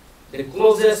plan. They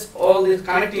closes all the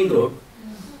connecting road.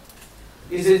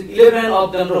 This is 11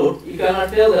 of them road. You cannot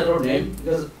tell the road name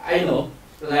because I know,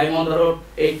 because I am on the road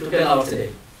 8 to 10 hours a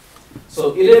day.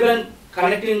 So 11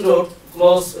 connecting road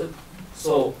close.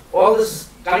 So all this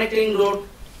connecting road,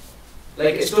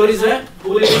 like Stories Way,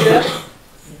 who live in there?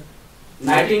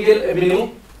 Nightingale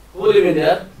Avenue, who live in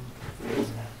there?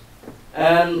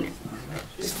 And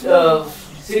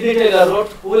Sydney Taylor Road,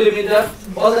 who live in there?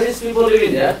 All these people live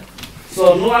in there.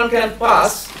 So no one can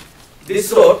pass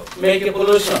this road, make a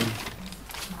pollution.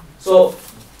 So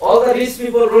all the rich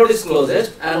people road is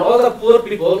closed, and all the poor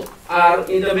people are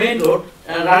in the main road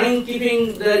and running,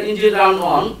 keeping their engine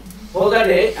on all the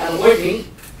day and waiting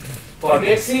for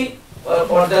taxi or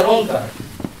for their own car.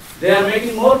 They are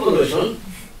making more pollution,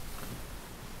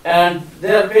 and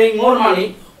they are paying more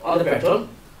money on the petrol,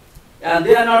 and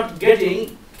they are not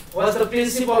getting what's the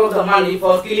principle of the money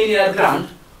for clean air grant,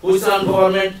 which on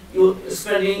government you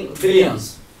spending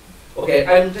billions. Okay,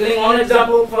 I am telling one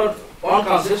example for one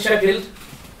council, Sheffield.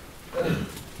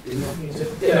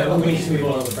 Yeah, we need to move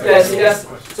on. Yes.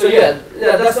 So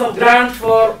that's a grant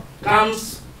for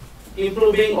comes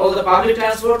improving all the public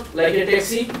transport like a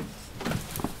taxi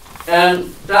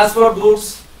and transport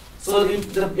goods. So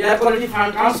the air quality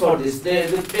fund comes for this. They're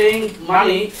paying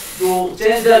money to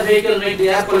change their vehicle, make the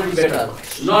air quality better,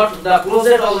 not the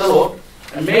close all the road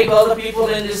and make all the people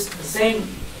in this same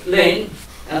lane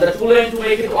and the 2 lane to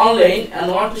make it 1 lane and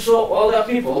want to show all the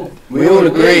people. We all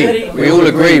agree. We all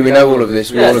agree. We know all of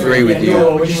this. We all agree with you.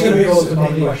 We're just going to move on to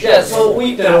the question. Yeah, so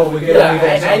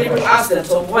I need to ask them.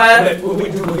 So where? We're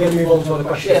going to move on to other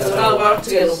questions. Yeah, so now we're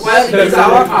together. Where is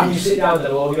our Can you fund? sit down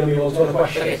there, or we're going to move on to other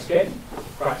questions? Okay.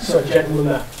 Right. So, gentleman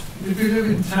there. If you live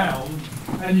in town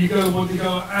and you want to go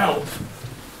out,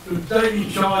 the daily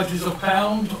charge is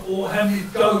 £1, or how many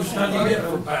goes can you get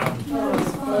for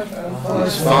 £1?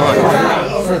 It's fine.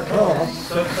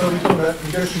 So we're talking about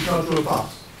congestion charge for a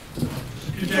bus.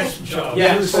 Congestion charge.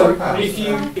 Yeah. So if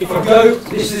you go,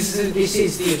 this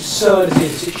is the absurdity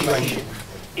of the situation,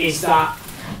 is that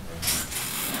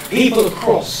people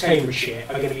across Cambridgeshire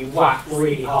are going to be whacked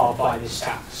really hard by this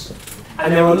tax,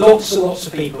 and there are lots and lots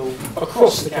of people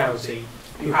across the county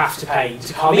who have to pay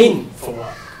to come in for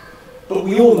work. But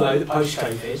we all know that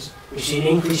post-COVID, we've seen an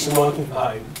increase in working from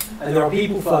home, and there are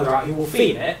people further out who will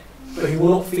feel it, but who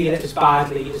will not feel it as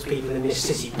badly as people in this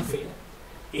city will feel it.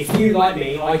 If you, like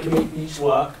me, I commute to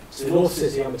work to the North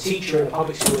City, I'm a teacher in a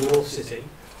public school in the North City,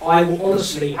 I will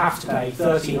honestly have to pay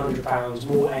 £1,300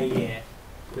 more a year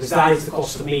because that is the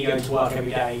cost of me going to work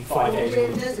every day, 5 days a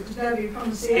week. Because nobody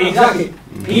comes to see us. Exactly.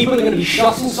 People are going to be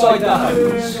shut inside their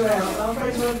homes. I'm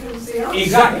afraid when people see us.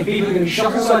 Exactly. People are going to be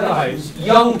shut inside their homes.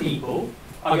 Young people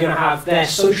are going to have their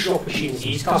social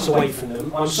opportunities cut away from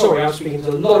them. I'm sorry, I was speaking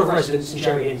to a lot of residents in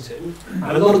Cherry Hinton,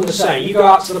 and a lot of them are saying, you go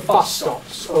out to the bus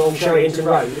stops along Cherry Hinton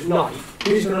Road at night,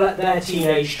 who's going to let their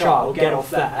teenage child get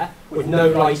off there with no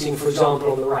lighting, for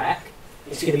example, on the wreck?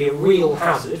 It's going to be a real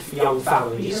hazard for young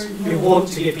families who want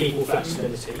to give people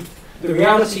flexibility. The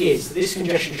reality is that this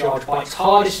congestion charge bites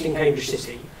hardest in Cambridge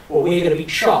City, where we're going to be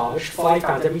charged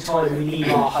 £5 every time we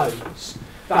leave our homes.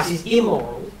 That is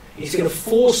immoral. It's going to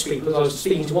force people, as I was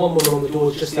speaking to one woman on the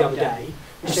doors just the other day,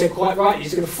 who said quite rightly,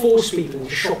 it's going to force people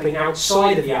into shopping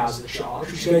outside of the hours of the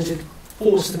charge, which is going to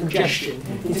force the congestion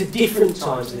into different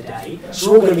times of the day.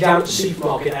 So we're all going to be down at the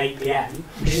supermarket at 8 PM,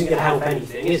 which isn't going to help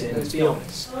anything, is it? Let's be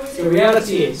honest. The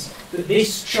reality is that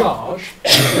this charge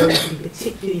is going to be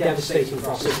particularly devastating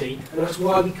for our city, and that's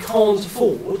why we can't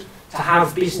afford to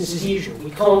have business as usual.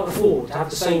 We can't afford to have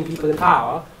the same people in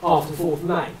power after the 4th of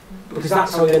May, because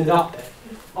that's how we ended up there.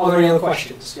 Are there any other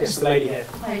questions? Yes, the lady here.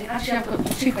 Actually, I've got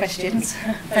 2 questions,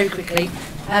 very quickly.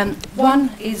 One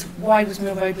is, why was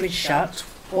Mill Road Bridge shut?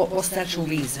 What's the actual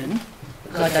reason?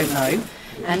 Because I don't know.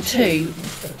 And 2,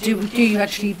 do you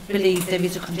actually believe there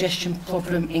is a congestion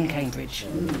problem in Cambridge?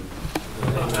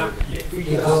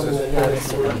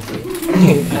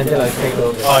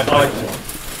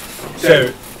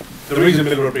 So, the reason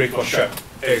Mill Road Bridge was shut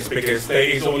is because there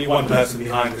is only one person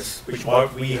behind this, which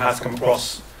we has come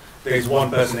across. There is one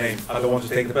person name. I don't want to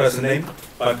take the person name,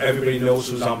 but everybody knows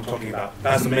who I'm talking about.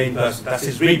 That's the main person. That's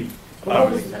his reason. What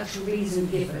was the actual reason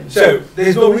given? So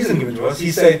there's no reason given to us.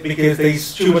 He said because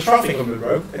there's too much traffic on the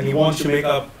road, and he wants to make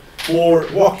up for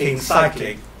walking,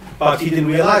 cycling. But he didn't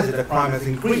realise that the crime has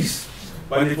increased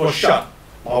when it was shut.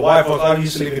 I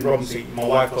used to live in Romsey. My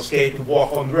wife was scared to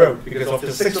walk on the road because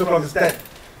after 6 o'clock is dead.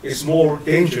 It's more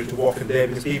dangerous to walk in there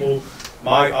because people.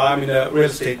 I'm in real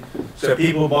estate, so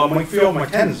people. A few of my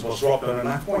tenants was robbed on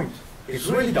that point. It's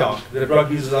really dark. The drug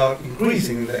users are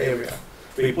increasing in the area.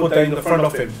 We put that in the front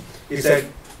of him. He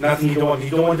said nothing. He don't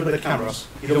want to put the cameras.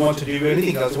 He don't want to do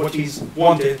anything else. What he's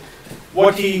wanted.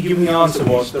 What he gave me the answer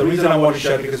was the reason I want to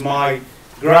share it because my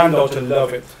granddaughter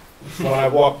loved it. When I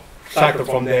cycle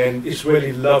from there, and it's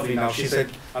really lovely now. She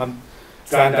said,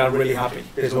 "Granddad, really happy.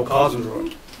 There's no cars on the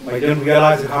road." But I didn't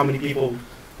realize how many people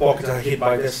pockets are hit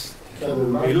by this.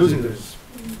 We're losing this.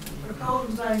 The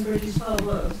Colton's Lane Bridge is far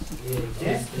worse.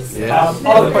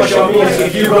 Other question, I'm going to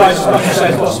give you guys as much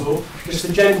as possible. Just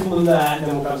the gentleman there, and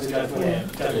then we'll come to the gentleman here.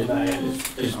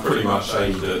 It's pretty much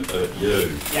aimed at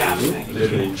you. Yeah.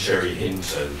 Living in Cherry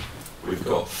Hinton, we've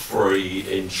got 3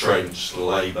 entrenched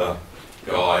Labour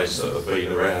guys that have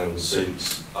been around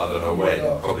since, I don't know when,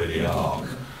 probably the Ark.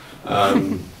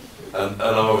 And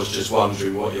I was just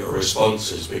wondering what your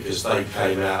response is, because they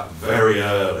came out very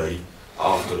early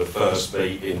after the first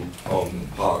meeting on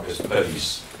Parker's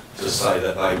Piece to say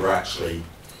that they were actually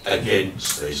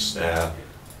against this. Now,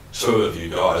 2 of you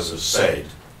guys have said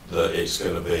that it's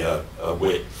going to be a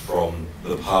whip from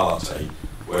the party,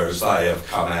 whereas they have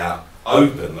come out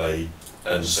openly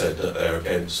and said that they're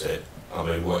against it. I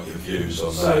mean, what are your views on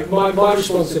that? So my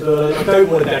responsibility, I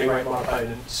don't want to denigrate my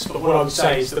opponents, but what I would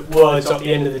say is that words at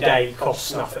the end of the day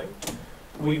cost nothing.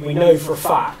 We know for a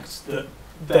fact that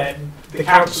the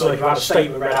councillor who had a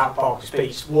statement read out Parker's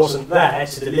Piece wasn't there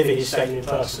to deliver his statement in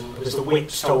person because the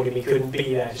whips told him he couldn't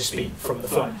be there to speak from the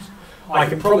float. I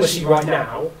can promise you right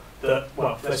now that,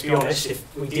 well, let's be honest,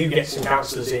 if we do get some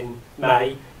councillors in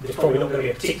May, there's probably not going to be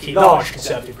a particularly large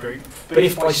Conservative group, but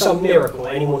if by some miracle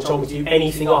anyone told me to do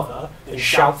anything other than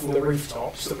shout from the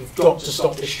rooftops that we've got to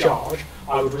stop this charge,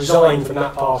 I would resign from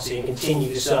that party and continue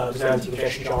to serve as an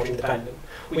anti-congestion charge independent.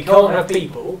 We can't have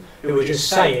people who are just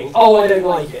saying, oh, I don't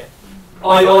like it,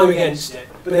 I'm against it,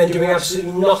 but then doing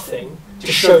absolutely nothing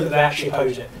to show that they actually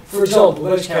oppose it. For example,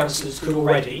 those councillors could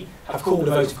already have called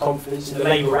a vote of confidence in the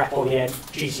Labour rep on the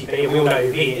GCP, and we all know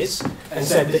who he is, and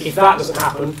said that if that doesn't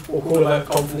happen, we'll call a vote of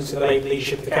confidence in the Labour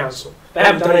leadership of the council. They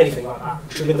haven't done anything like that,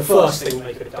 which would have been the first thing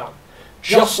they could have done.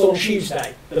 Just on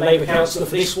Tuesday, the Labour councillor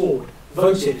for this ward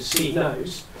voted, as Steve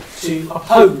knows, to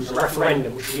oppose a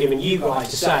referendum which was given you guys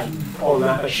to say on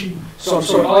that issue. So I'm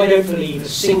sorry, I don't believe a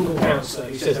single councillor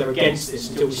who says they're against this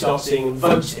until we start seeing them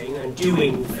voting and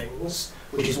doing things,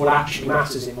 which is what actually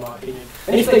matters in my opinion.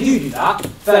 And if they do that,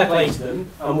 fair play to them,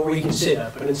 and we'll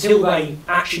reconsider. But until they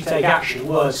actually take action,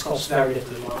 words cost very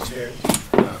little in my experience.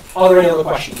 Are there any other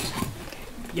questions?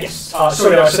 Yes.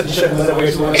 Sorry, I said the gentleman that we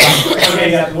were talking about.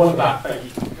 Okay, yeah, one back, thank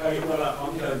you. Okay, well,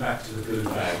 I'm going back to the blue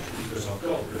bag because I've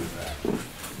got a blue bag.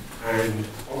 And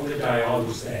on the day I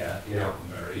was there in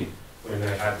Alconbury, when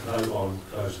they had the vote on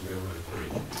closing Mill Road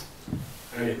Bridge,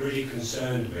 and it really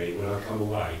concerned me when I come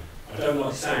away. I don't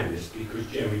like saying this because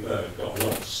Jerry Bird got a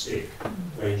lot of stick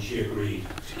when she agreed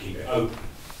to keep it open.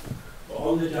 But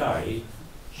on the day,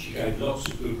 she gave lots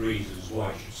of good reasons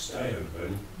why it should stay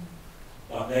open,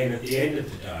 but then at the end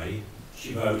of the day,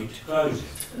 she voted to close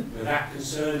it. Now that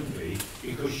concerned me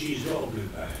because she's got a blue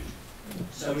badge.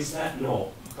 So is that not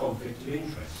a conflict of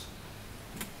interest?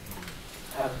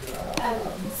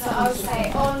 So I would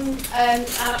say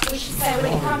we should say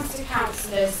when it comes to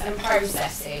councillors and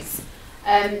processes,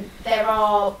 there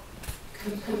are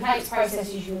complaints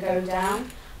processes you can go down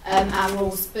and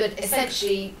rules, but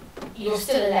essentially you're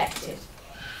still elected.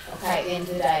 Okay, at the end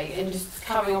of the day, and just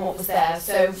carrying on what was there.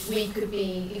 So we could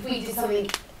be, if we did something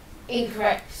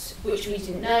incorrect, which we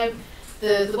didn't know,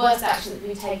 the worst action that can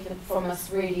be taken from us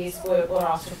really is we're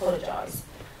asked to apologise.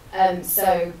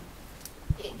 So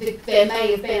there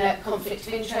may have been a conflict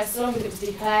of interest, as long as it was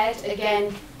declared.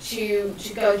 Again, to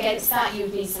go against that, you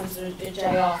would need some sort of a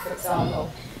JR, for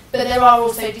example. But there are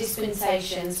also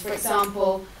dispensations. For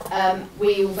example,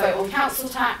 we all vote on council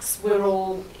tax, we're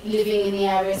all living in the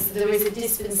area, so there is a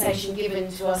dispensation given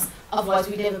to us, otherwise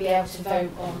we'd never be able to vote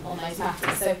on those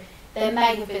matters. So there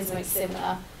may have been something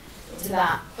similar to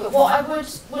that. But what I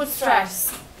would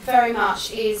stress very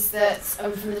much is that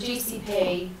from the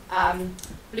GCP,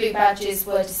 blue badges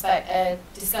were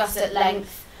discussed at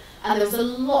length, and there was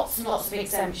lots and lots of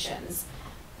exemptions.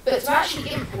 But to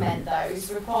actually implement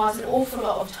those requires an awful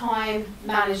lot of time,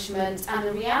 management, and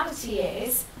the reality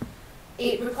is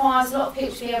it requires a lot of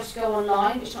people to be able to go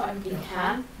online, which not everybody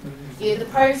can. You know,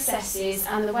 the processes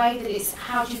and the way that it's,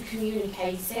 how do you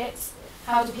communicate it,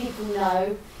 how do people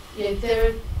know, you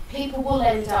know, people will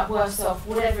end up worse off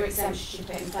whatever exemptions you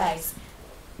put in place.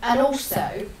 And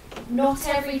also, not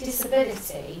every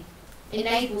disability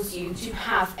enables you to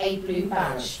have a blue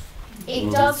badge.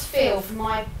 It does feel, from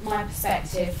my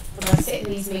perspective, when I sit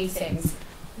in these meetings,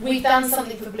 we've done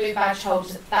something for blue badge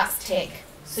holders, that's tick.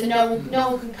 So no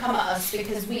one can come at us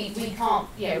because we can't,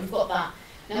 you know, we've got that.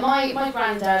 Now my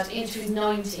granddad, into his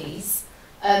 90s,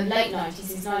 late 90s,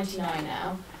 he's 99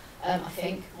 now, I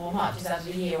think, or I might have just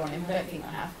added a year on him, I don't think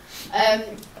I have.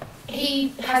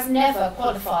 He has never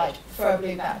qualified for a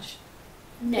blue badge.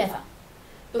 Never.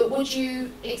 But would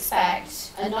you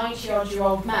expect a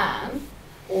 90-odd-year-old man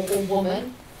or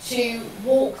woman to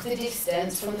walk the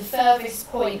distance from the furthest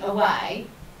point away,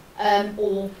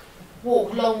 or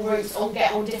walk long routes or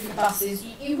get on different buses?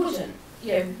 You wouldn't,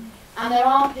 you know. And there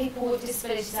are people with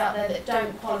disabilities out there that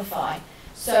don't qualify.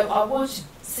 So I would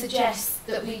suggest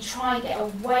that we try and get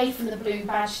away from the blue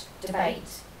badge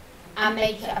debate and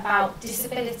make it about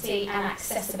disability and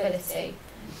accessibility,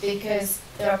 because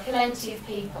there are plenty of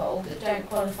people that don't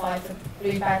qualify for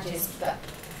blue badges, but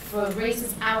for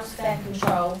reasons out of their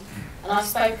control. And I've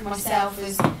spoken myself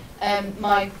as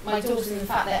my daughter, and the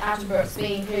fact that Addenbrook's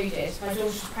being included. My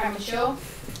daughter's premature.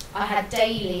 I had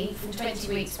daily, from 20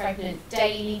 weeks pregnant,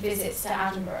 daily visits to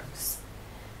Addenbrook's.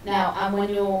 Now, and when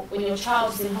your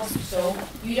child is in hospital,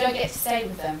 you don't get to stay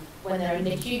with them when they're in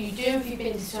NICU. You do if you've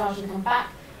been discharged and come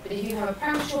back, but if you have a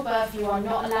premature birth, you are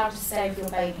not allowed to stay with your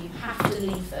baby. You have to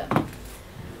leave them.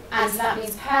 And so that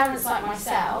means parents like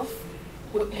myself,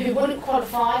 who wouldn't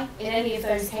qualify in any of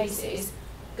those cases,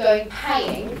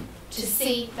 paying to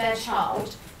see their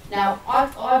child. Now,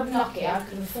 I'm lucky, I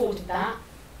could have afforded that,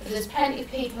 but there's plenty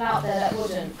of people out there that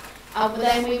wouldn't. And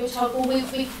then we were told, well, we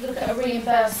could look at a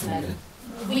reimbursement.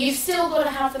 Well, you've still got to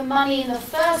have the money in the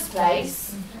first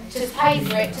place to pay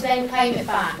for it, to then claim it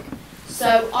back.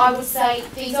 So I would say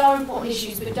these are important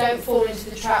issues, but don't fall into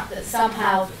the trap that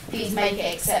somehow these make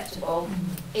it acceptable.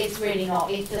 It's really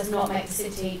not. It does not make the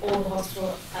city or the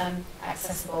hospital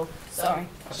accessible. Sorry.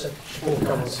 I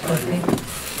think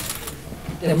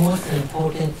the most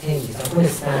important thing is, I'm going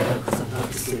to stand up because I'm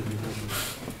not to see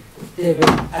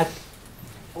everybody. At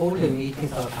all the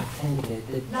meetings I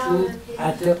attended,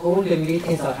 all the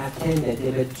meetings I attended,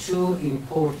 there were two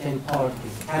important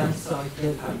parties,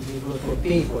 campcycle and Mill Road for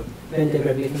people, when they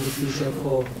were making decision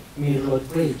for Mill Road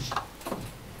Bridge.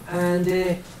 And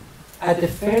at the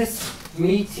first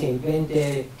meeting, when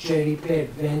the Jerry Bird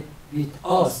went with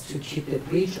us to keep the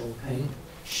bridge open,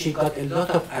 she got a lot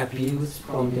of abuse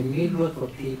from the Mill Road for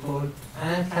people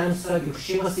and campcycle.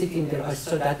 She was sitting there, I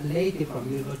saw that lady from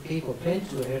Mill Road people went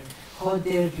to her, how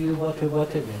dare you,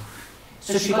 whatever.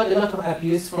 So she got a lot of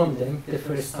abuse from them the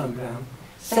first time round.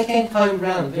 Second time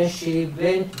round, when she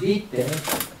went with them,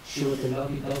 she was a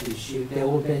lovely. They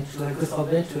all went to her, because I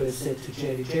went to her and said to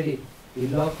Jerry, we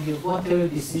love you, whatever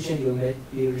decision you made,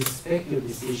 we respect your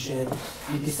decision.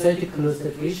 You decided to close the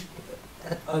bridge,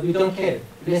 we don't care.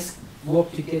 Let's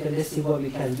work together, let's see what we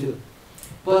can do.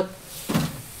 But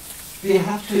we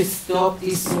have to stop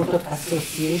these sort of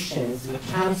associations.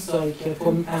 Council for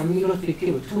a minority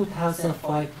people,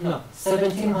 2005, no,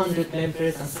 1,700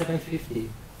 members and 750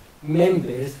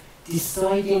 members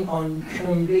deciding on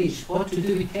Cambridge, what to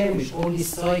do with Cambridge, all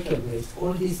these cycleways,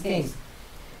 all these things.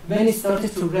 When it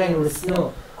started to rain or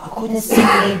snow, I couldn't see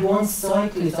even one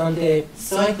cyclist on the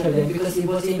cycle lane because it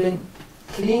wasn't even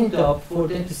cleaned up for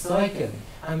them to cycle.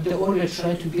 And they all were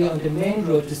trying to be on the main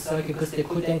road to cycle because they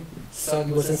couldn't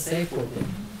cycle, it wasn't safe for them.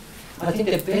 I think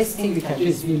the best thing we can do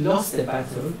is we lost the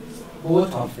battle,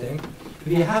 both of them.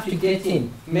 We have to get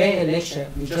in. May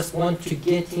election, we just want to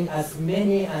get in as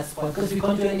many as possible because we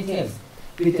can't do anything else.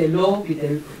 With the law, with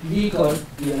the legal,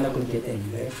 we are not going to get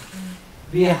anywhere.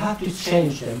 We have to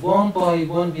change them. One by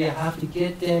one, we have to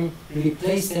get them,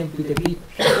 replace them with the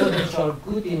people which are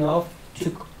good enough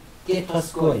to get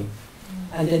us going.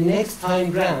 And the next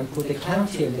time round for the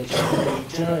county election, for the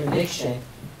general election,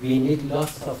 we need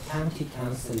lots of county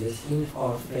councillors in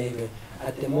our favour.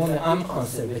 At the moment, I'm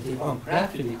conservative. I'm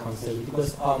proud to be conservative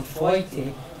because I'm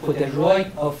fighting for the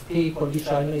right of people, which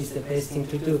I know is the best thing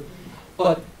to do.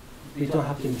 But we don't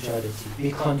have the majority.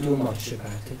 We can't do much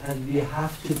about it. And we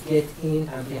have to get in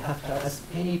and we have to have as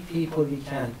many people we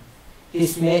can.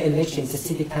 This May election is a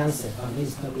city council. I mean,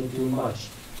 it's not going to do much.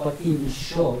 But it will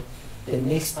show the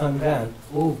next time round,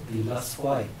 oh, we lost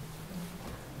 5.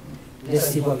 Let's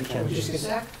see what we can do.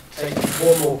 Take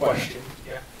one more question.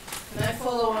 Yeah. Can I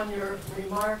follow on your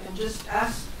remark and just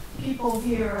ask people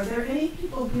here, are there any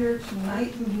people here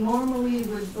tonight who normally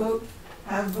would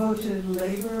have voted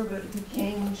Labour, but who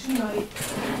came tonight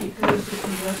because the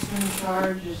congestion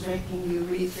charge is making you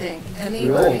rethink?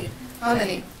 Anybody? How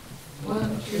many?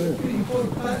 1, 2, 3, 4,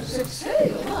 5, 6,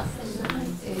 hey, a lot.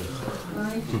 7, 8,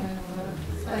 9, 10, 11,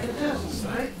 like a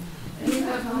dozen, right? And you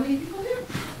have how many people here?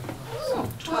 Oh,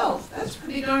 12. That's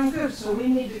pretty darn good. So we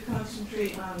need to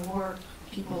concentrate on more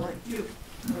people like you.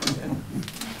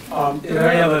 Are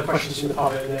there any other questions from the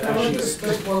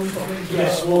public?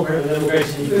 Yes, Walker, and then we'll go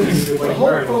to the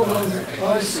whole problem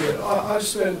I see it. I've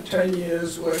spent 10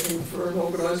 years working for an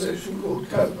organisation called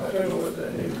COPE. I don't know whether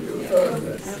any of you have heard of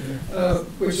it,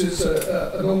 which is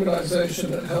an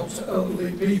organisation that helps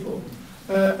elderly people.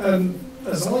 And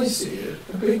as I see it,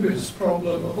 the biggest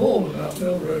problem of all about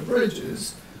Mill Road Bridge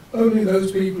is only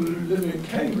those people who live in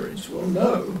Cambridge will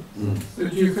know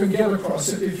that you can get across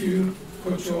it if you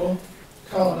put your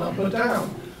car number down.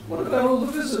 What about all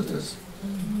the visitors?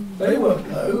 They won't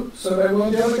know, so they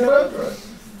won't be able to get over it.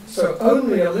 So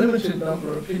only a limited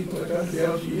number of people are going to be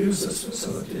able to use this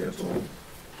facility at all.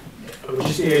 We'll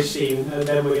just do a scene and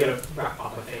then we're going to wrap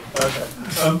up, I think. Okay.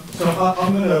 So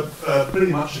I'm going to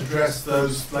pretty much address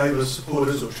those Labour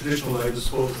supporters or traditional Labour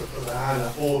supporters that put their hand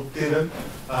up or didn't,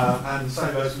 and the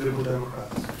same goes for Liberal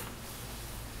Democrats.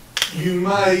 You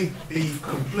may be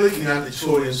completely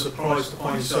anti-Tory and surprised to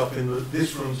find yourself in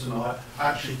this room tonight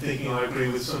actually thinking I agree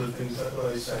with some of the things that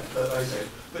they said.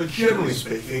 But generally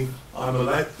speaking,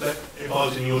 if I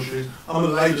was in your shoes, I'm a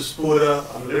Labour supporter,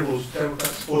 I'm a Liberal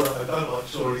Democrat supporter, I don't like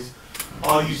Tories.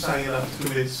 Are you saying enough to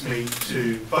convince me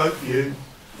to vote for you,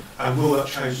 and will that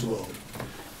change the world?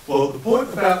 Well, the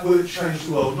point about will it change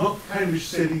the world, not Cambridge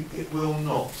City, it will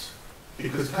not.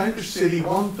 Because Cambridge City,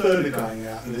 1/3 are going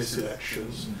out in this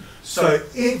elections. So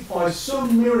if by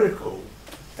some miracle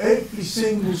every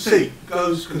single seat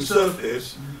goes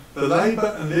Conservatives, the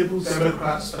Labour and Liberal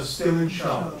Democrats are still in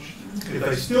charge. If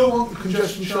they still want the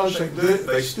congestion charge, they can do it. If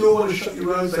they still want to shut your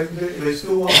roads, they can do it. If they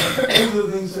still want all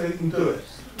the things, they can do it.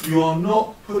 You are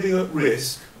not putting at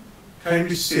risk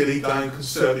Cambridge City going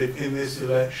Conservative in this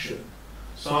election.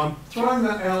 So I'm throwing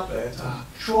that out there to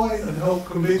try and help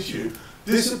convince you.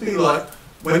 This would be like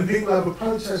when people have a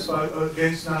protest vote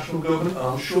against national government.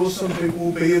 I'm sure some people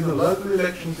will be in the local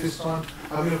elections this time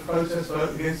having a protest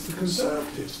vote against the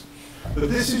Conservatives. But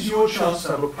this is your chance to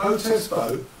have a protest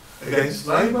vote against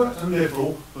Labour and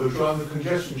Liberal who are driving the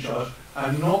congestion charge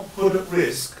and not put at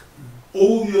risk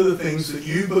all the other things that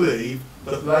you believe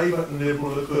that Labour and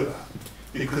Liberal are good at.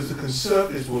 Because the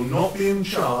Conservatives will not be in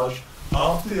charge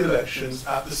after the elections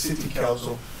at the City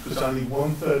Council because only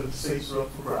 1/3 of the seats are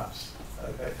up for grabs.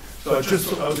 Okay. So I just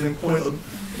thought that was an important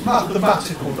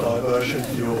mathematical diversion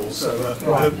for you all. So,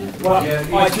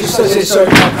 I just want to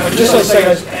say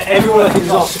that everyone I think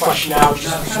has asked a question now. Just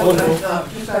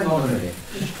hang on a minute.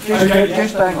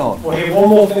 Just hang on. We'll hear one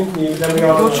more thing from you, then we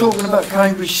are. You're talking about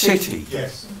Cambridge City.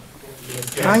 Yes.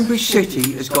 Cambridge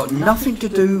City has got nothing to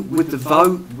do with the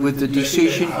vote, with the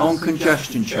decision on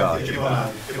congestion charge.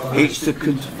 It's the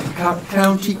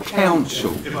county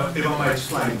council. If I may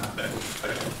explain that then.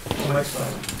 Okay.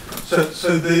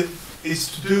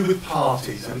 It's to do with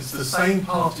parties, and it's the same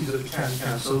parties at the county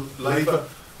council. Labour,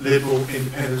 Liberal,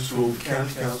 Independents rule the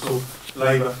county council.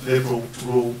 Labour, Liberal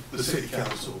rule the city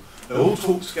council. They all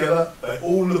talk together. They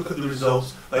all look at the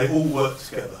results. They all work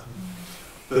together.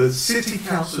 The city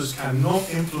councillors cannot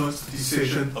influence the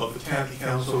decision of the county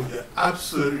council. You're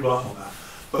absolutely right on that.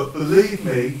 But believe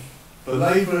me, the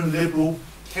Labour and Liberal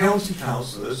county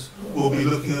councillors will be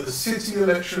looking at the city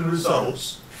election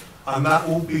results, and that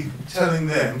will be telling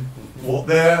them what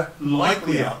their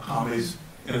likely outcome is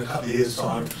in a couple of years'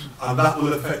 time, and that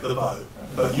will affect the vote.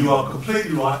 But you are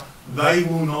completely right, they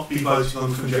will not be voting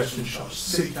on the congestion charge.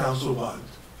 City council won't.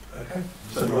 Okay?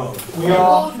 So you're right. We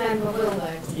are. Board member will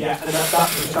though. Yeah, and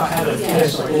that's Helen.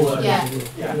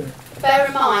 Yeah. Bear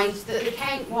in mind that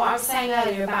what I was saying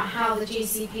earlier about how the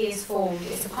GCP is formed,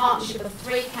 it's a partnership of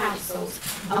 3 councils,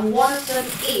 and one of them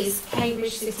is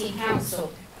Cambridge City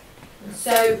Council.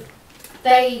 So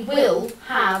they will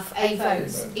have a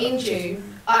vote in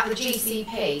June at the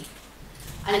GCP,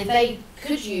 and if they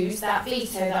could use that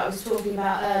veto that I was talking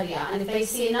about earlier, and if they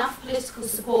see enough political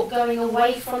support going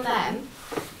away from them,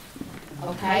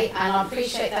 okay, and I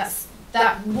appreciate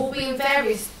that will be in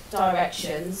various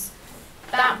directions,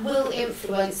 that will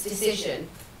influence decision,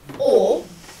 or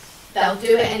they'll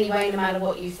do it anyway no matter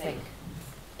what you think.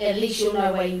 At least you'll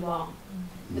know where you are.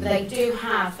 But they do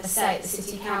have a say at the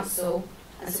city council,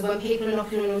 and so when people are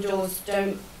knocking on your doors,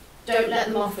 don't let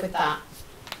them off with that.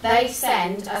 They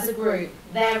send, as a group,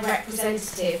 their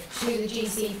representative to the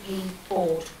GCP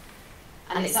board,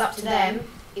 and it's up to them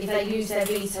if they use their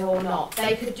veto or not.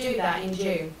 They could do that in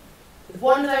June. If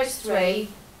one of those 3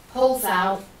 pulls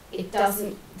out, it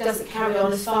doesn't carry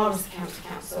on as far as the county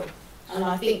council. And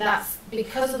I think that's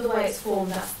because of the way it's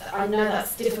formed. I know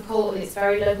that's difficult and it's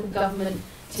very local government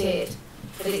tiered,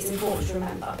 but it's important to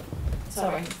remember.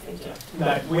 Sorry, thank you.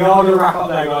 No, we are going to wrap up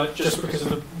there, guys, just because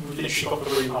we've literally got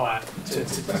the room higher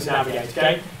to navigate,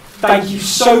 okay? Thank you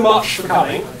so much for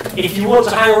coming. If you want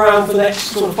to hang around for the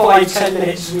next sort of 5-10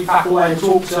 minutes as we pack away and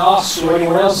talk to us or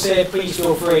anyone else here, please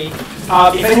feel free.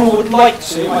 If anyone would like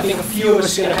to, I think a few of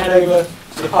us are going to head over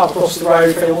to the pub across the road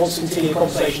if anyone wants to continue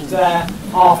conversations there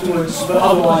afterwards. But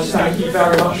otherwise, thank you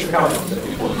very much for coming.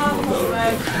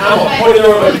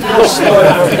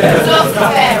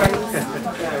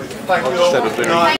 Thank you all.